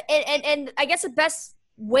and I guess the best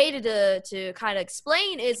way to kind of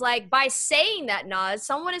explain is, like, by saying that, Nas,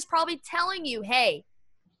 someone is probably telling you, hey,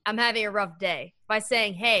 I'm having a rough day, by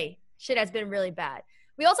saying, hey, shit has been really bad.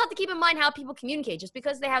 We also have to keep in mind how people communicate. Just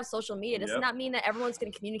because they have social media does not mean that everyone's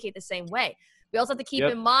going to communicate the same way. We also have to keep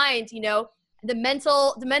in mind, the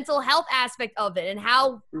mental health aspect of it, and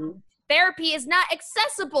how therapy is not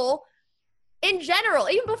accessible in general,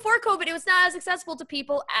 even before COVID, it was not as accessible to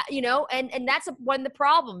people, and that's one of the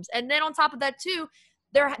problems. And then on top of that too,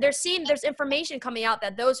 they're seeing there's information coming out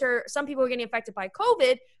that some people who are getting affected by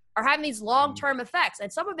COVID are having these long-term effects,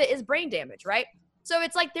 and some of it is brain damage, right? So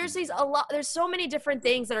it's like there's so many different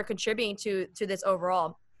things that are contributing to this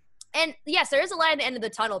overall. And yes, there is a light at the end of the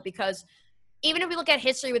tunnel, because even if we look at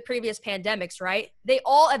history with previous pandemics, right, they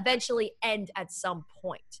all eventually end at some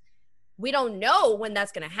point. We don't know when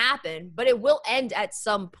that's going to happen, but it will end at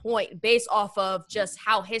some point based off of just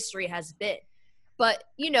how history has been. But,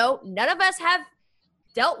 none of us have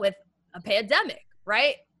dealt with a pandemic,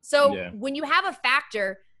 right? So when you have a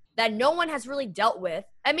factor that no one has really dealt with,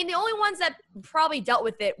 I mean, the only ones that probably dealt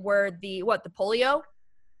with it were the polio.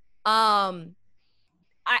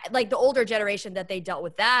 Like the older generation that they dealt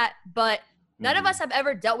with that, but none of us have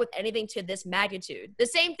ever dealt with anything to this magnitude. The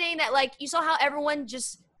same thing that, like, you saw how everyone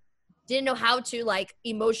just didn't know how to, like,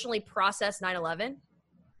 emotionally process 9/11.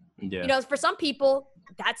 Yeah. For some people,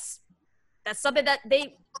 that's something that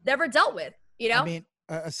they never dealt with, I mean,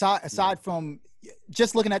 aside from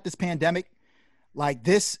just looking at this pandemic, like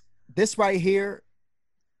this right here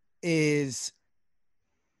is,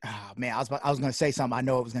 oh man, I was going to say something. I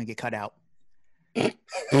know it was going to get cut out.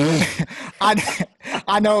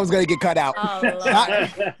 I know it was going to get cut out. Oh,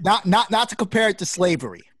 not to compare it to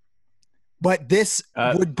slavery, but this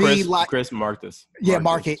would be Chris, mark this. Yeah,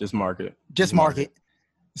 mark it. Just mark it. Just mark it.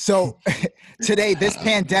 So today, this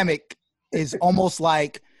pandemic is almost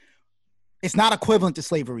like, it's not equivalent to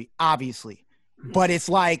slavery, obviously, but it's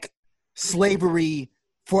like slavery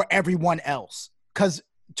for everyone else. Because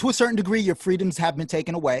to a certain degree, your freedoms have been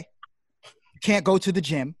taken away. You can't go to the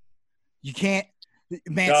gym. You can't,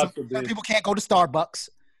 man, some people can't go to Starbucks.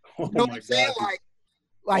 You know what I'm saying?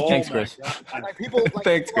 Like, thanks, Chris. Like people, like,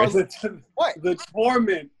 thanks, Chris. What? The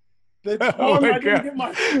torment. The torment. I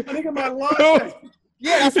didn't get my latte.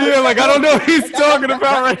 Yeah, that's I don't know what he's talking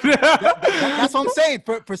about right now. That's what I'm saying.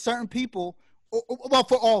 For certain people, well,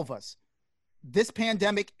 for all of us, this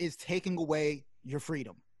pandemic is taking away your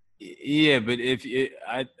freedom. Yeah, but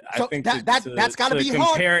I think that's got to be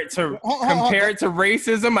compare hard. It to compare it to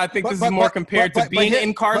racism. I think this is more compared to being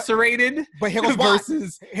incarcerated. But here goes why.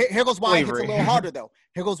 Versus here goes why slavery. It hits a little harder though.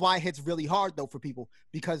 Here goes why it hits really hard though for people,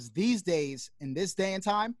 because these days, in this day and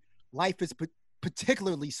time, life is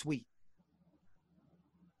particularly sweet.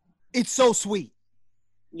 It's so sweet.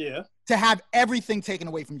 Yeah. To have everything taken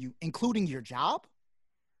away from you, including your job.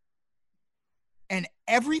 And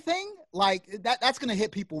everything, like, that's going to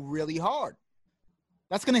hit people really hard.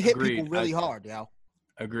 That's going to hit people really hard, yo.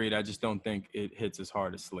 Agreed. I just don't think it hits as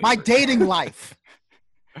hard as slavery. My dating life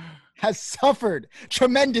has suffered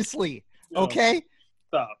tremendously, okay?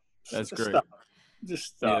 Stop. That's great. Stop.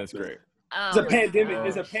 Just stop. Yeah, that's great. It's a pandemic.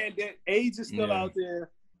 It's a pandemic. AIDS is still out there.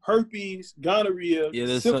 Herpes, gonorrhea. Yeah,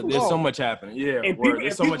 there's so much happening. Yeah,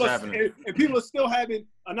 there's so much happening. And people are still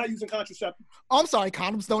are not using contraceptives. I'm sorry,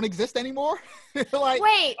 condoms don't exist anymore?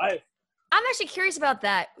 Wait, I'm actually curious about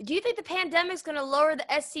that. Do you think the pandemic's going to lower the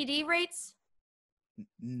STD rates?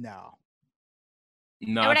 No.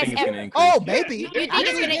 No, I think it's going to increase. Oh, maybe. You think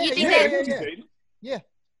it's going to? You think that? Yeah.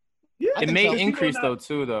 It may increase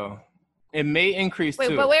though. It may increase too.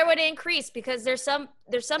 Wait, but where would it increase? Because there's some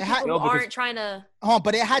people who aren't trying to. Oh,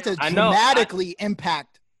 but it had to dramatically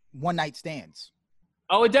impact one night stands.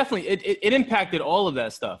 Oh, it definitely it impacted all of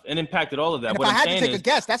that stuff. It impacted all of that. And if I had to take a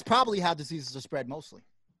guess, that's probably how diseases are spread mostly.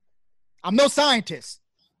 I'm no scientist.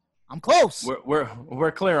 I'm close.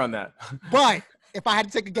 We're clear on that. But if I had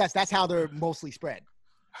to take a guess, that's how they're mostly spread.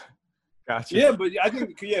 Gotcha. Yeah, but I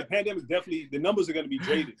think pandemic definitely the numbers are going to be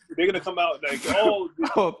jaded. They're going to come out like,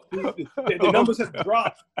 the numbers have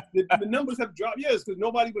dropped. The numbers have dropped. Yes, because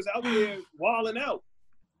nobody was out there wilding out.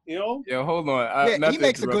 You know. Yeah, hold on. He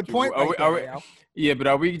makes a good point. Yeah, but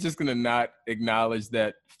are we just going to not acknowledge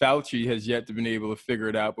that Fauci has yet to been able to figure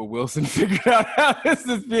it out, but Wilson figured out how this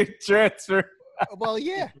is being transferred? Well,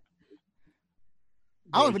 yeah.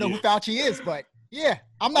 I don't even know who Fauci is, but. Yeah,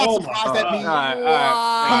 I'm not surprised at me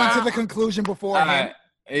coming to the conclusion before him.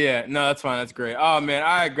 Yeah, no, that's fine. That's great. Oh, man. All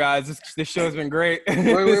right, guys. This show's been great.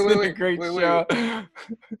 Wait, great show. Okay,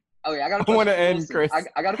 I got a question. I want to end, Chris.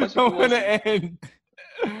 I got a question. I want to end.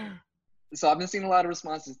 So I've been seeing a lot of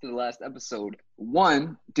responses to the last episode.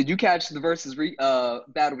 One, did you catch the versus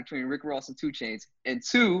battle between Rick Ross and 2 Chainz? And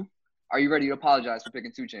 2, are you ready to apologize for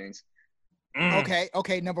picking 2 Chainz?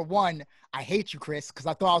 Okay. Number 1, I hate you, Chris, because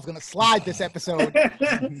I thought I was going to slide this episode.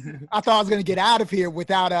 I thought I was going to get out of here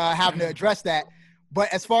without having to address that.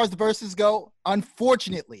 But as far as the verses go,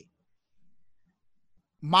 unfortunately,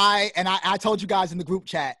 I told you guys in the group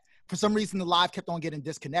chat, for some reason the live kept on getting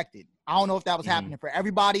disconnected. I don't know if that was happening for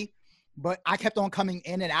everybody, but I kept on coming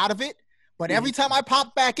in and out of it. But every time I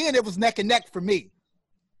popped back in, it was neck and neck for me.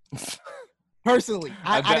 Personally,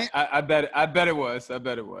 I bet it was. It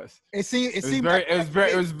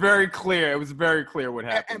was very clear. It was very clear what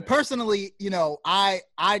happened. And personally, you know, I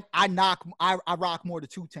rock more the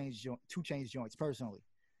 2 Chainz joints personally.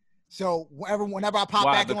 So whenever I pop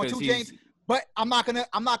back in on 2 Chainz, but I'm not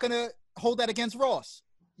gonna hold that against Ross.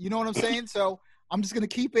 You know what I'm saying? So I'm just gonna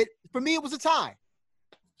keep it. For me, it was a tie.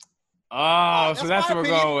 Oh, so that's what we're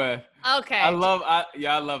going with. Okay. I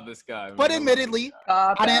love this guy. But admittedly,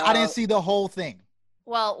 I didn't see the whole thing.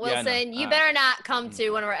 Well, Wilson, you better not come to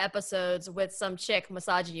one of our episodes with some chick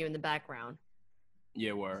massaging you in the background.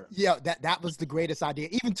 Yeah, word. Yeah, that was the greatest idea.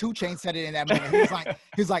 Even 2 Chainz said it in that moment.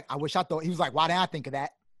 He was like, I wish I thought. He was like, why didn't I think of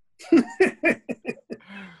that?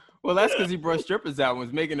 Well, that's because he brought strippers out and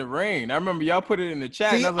was making it rain. I remember y'all put it in the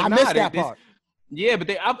chat. See, and I was like, missed that part. Yeah, but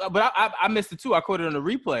I missed it too. I caught it on the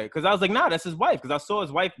replay because I was like, nah, that's his wife. Because I saw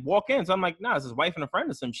his wife walk in, so I'm like, nah, it's his wife and a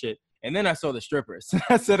friend or some shit. And then I saw the strippers.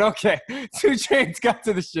 I said, okay, 2 Chainz got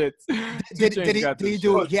to the shits. Did he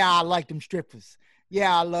do it? Yeah, I like them strippers.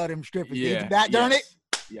 Yeah, I love them strippers. Yeah, did he do that during it?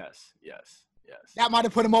 Yes. That might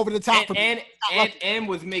have put him over the top. And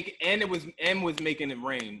was making it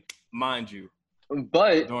rain, mind you.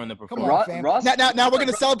 But during the performance. Come on, Ross, now we're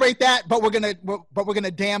gonna celebrate that, but we're gonna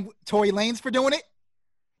damn Tory Lanez for doing it.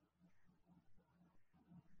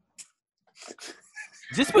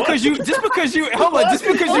 Just because you fade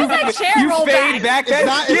back.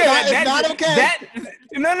 It's not okay.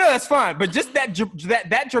 No, that's fine. But just that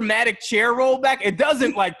dramatic chair roll back, it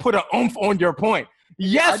doesn't like put an oomph on your point.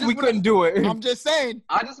 Yes, we couldn't do it. I'm just saying.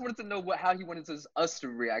 I just wanted to know how he wanted us to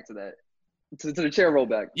react to that. To the chair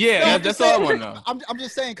rollback. Yeah, that's all I want to know. I'm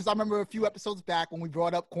just saying because I remember a few episodes back when we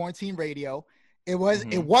brought up quarantine radio, it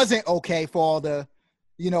wasn't okay for all the,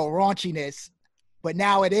 you know, raunchiness, but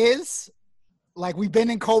now it is. Like we've been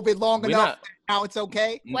in COVID long enough. Now it's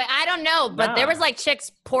okay. Wait, I don't know, but there was like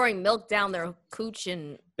chicks pouring milk down their cooch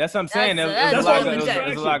and. That's what I'm saying. There's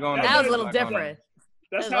a lot going on. That was a little different.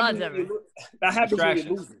 That happens when you're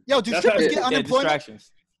losing. Yo, do strippers get unemployment?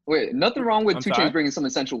 Distractions. Wait, nothing wrong with 2 Chainz bringing some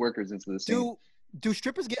essential workers into the scene. Do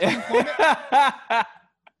strippers get unemployment?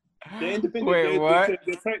 They're independent. Wait, what?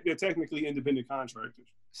 They're technically independent contractors.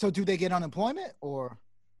 So do they get unemployment or?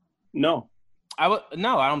 No. I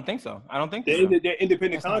don't think so. They're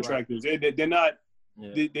independent contractors. They're not.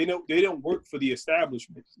 Yeah. They don't work for the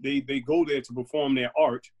establishment. They go there to perform their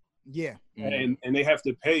art. Yeah. And they have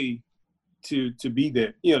to pay to be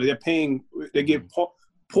there. You know, they're paying. They give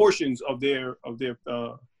portions of their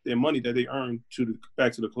money that they earn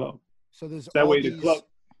back to the club. So there's that way the club.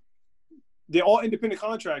 They're all independent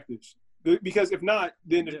contractors. Because if not,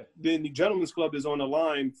 then the gentleman's club is on the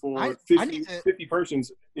line for 50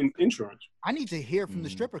 persons in insurance. I need to hear from the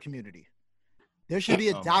stripper community. There should be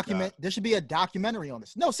a document. There should be a documentary on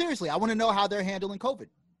this. No, seriously, I want to know how they're handling COVID.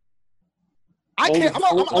 I care.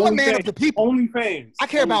 I'm a man of the people. Only fans. I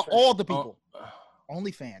care about all the people.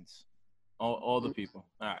 Only fans. All the people.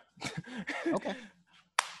 All right. Okay.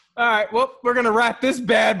 All right, well, we're going to wrap this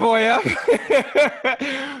bad boy up.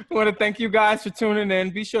 I want to thank you guys for tuning in.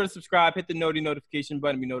 Be sure to subscribe, hit the notification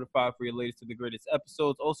button, be notified for your latest to the greatest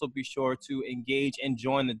episodes. Also, be sure to engage and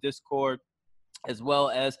join the Discord, as well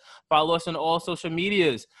as follow us on all social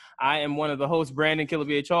medias. I am one of the hosts, Brandon Killer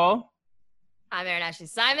BH Hall. I'm Aaron Ashley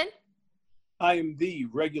Simon. I am the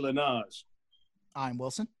regular Nas. I'm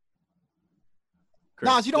Wilson.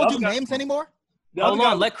 Chris. Nas, you don't do names anymore? Hold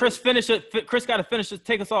on, let Chris finish it. Chris got to finish it.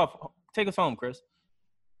 Take us off. Take us home, Chris.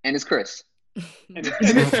 And it's Chris. And it's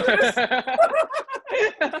Chris.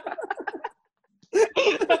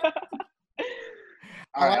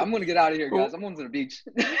 All right, I'm going to get out of here, guys. I'm going to the beach.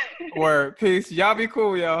 Word. Peace. Y'all be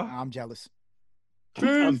cool, y'all. I'm jealous.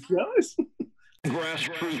 I'm jealous.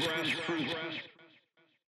 Grassroots.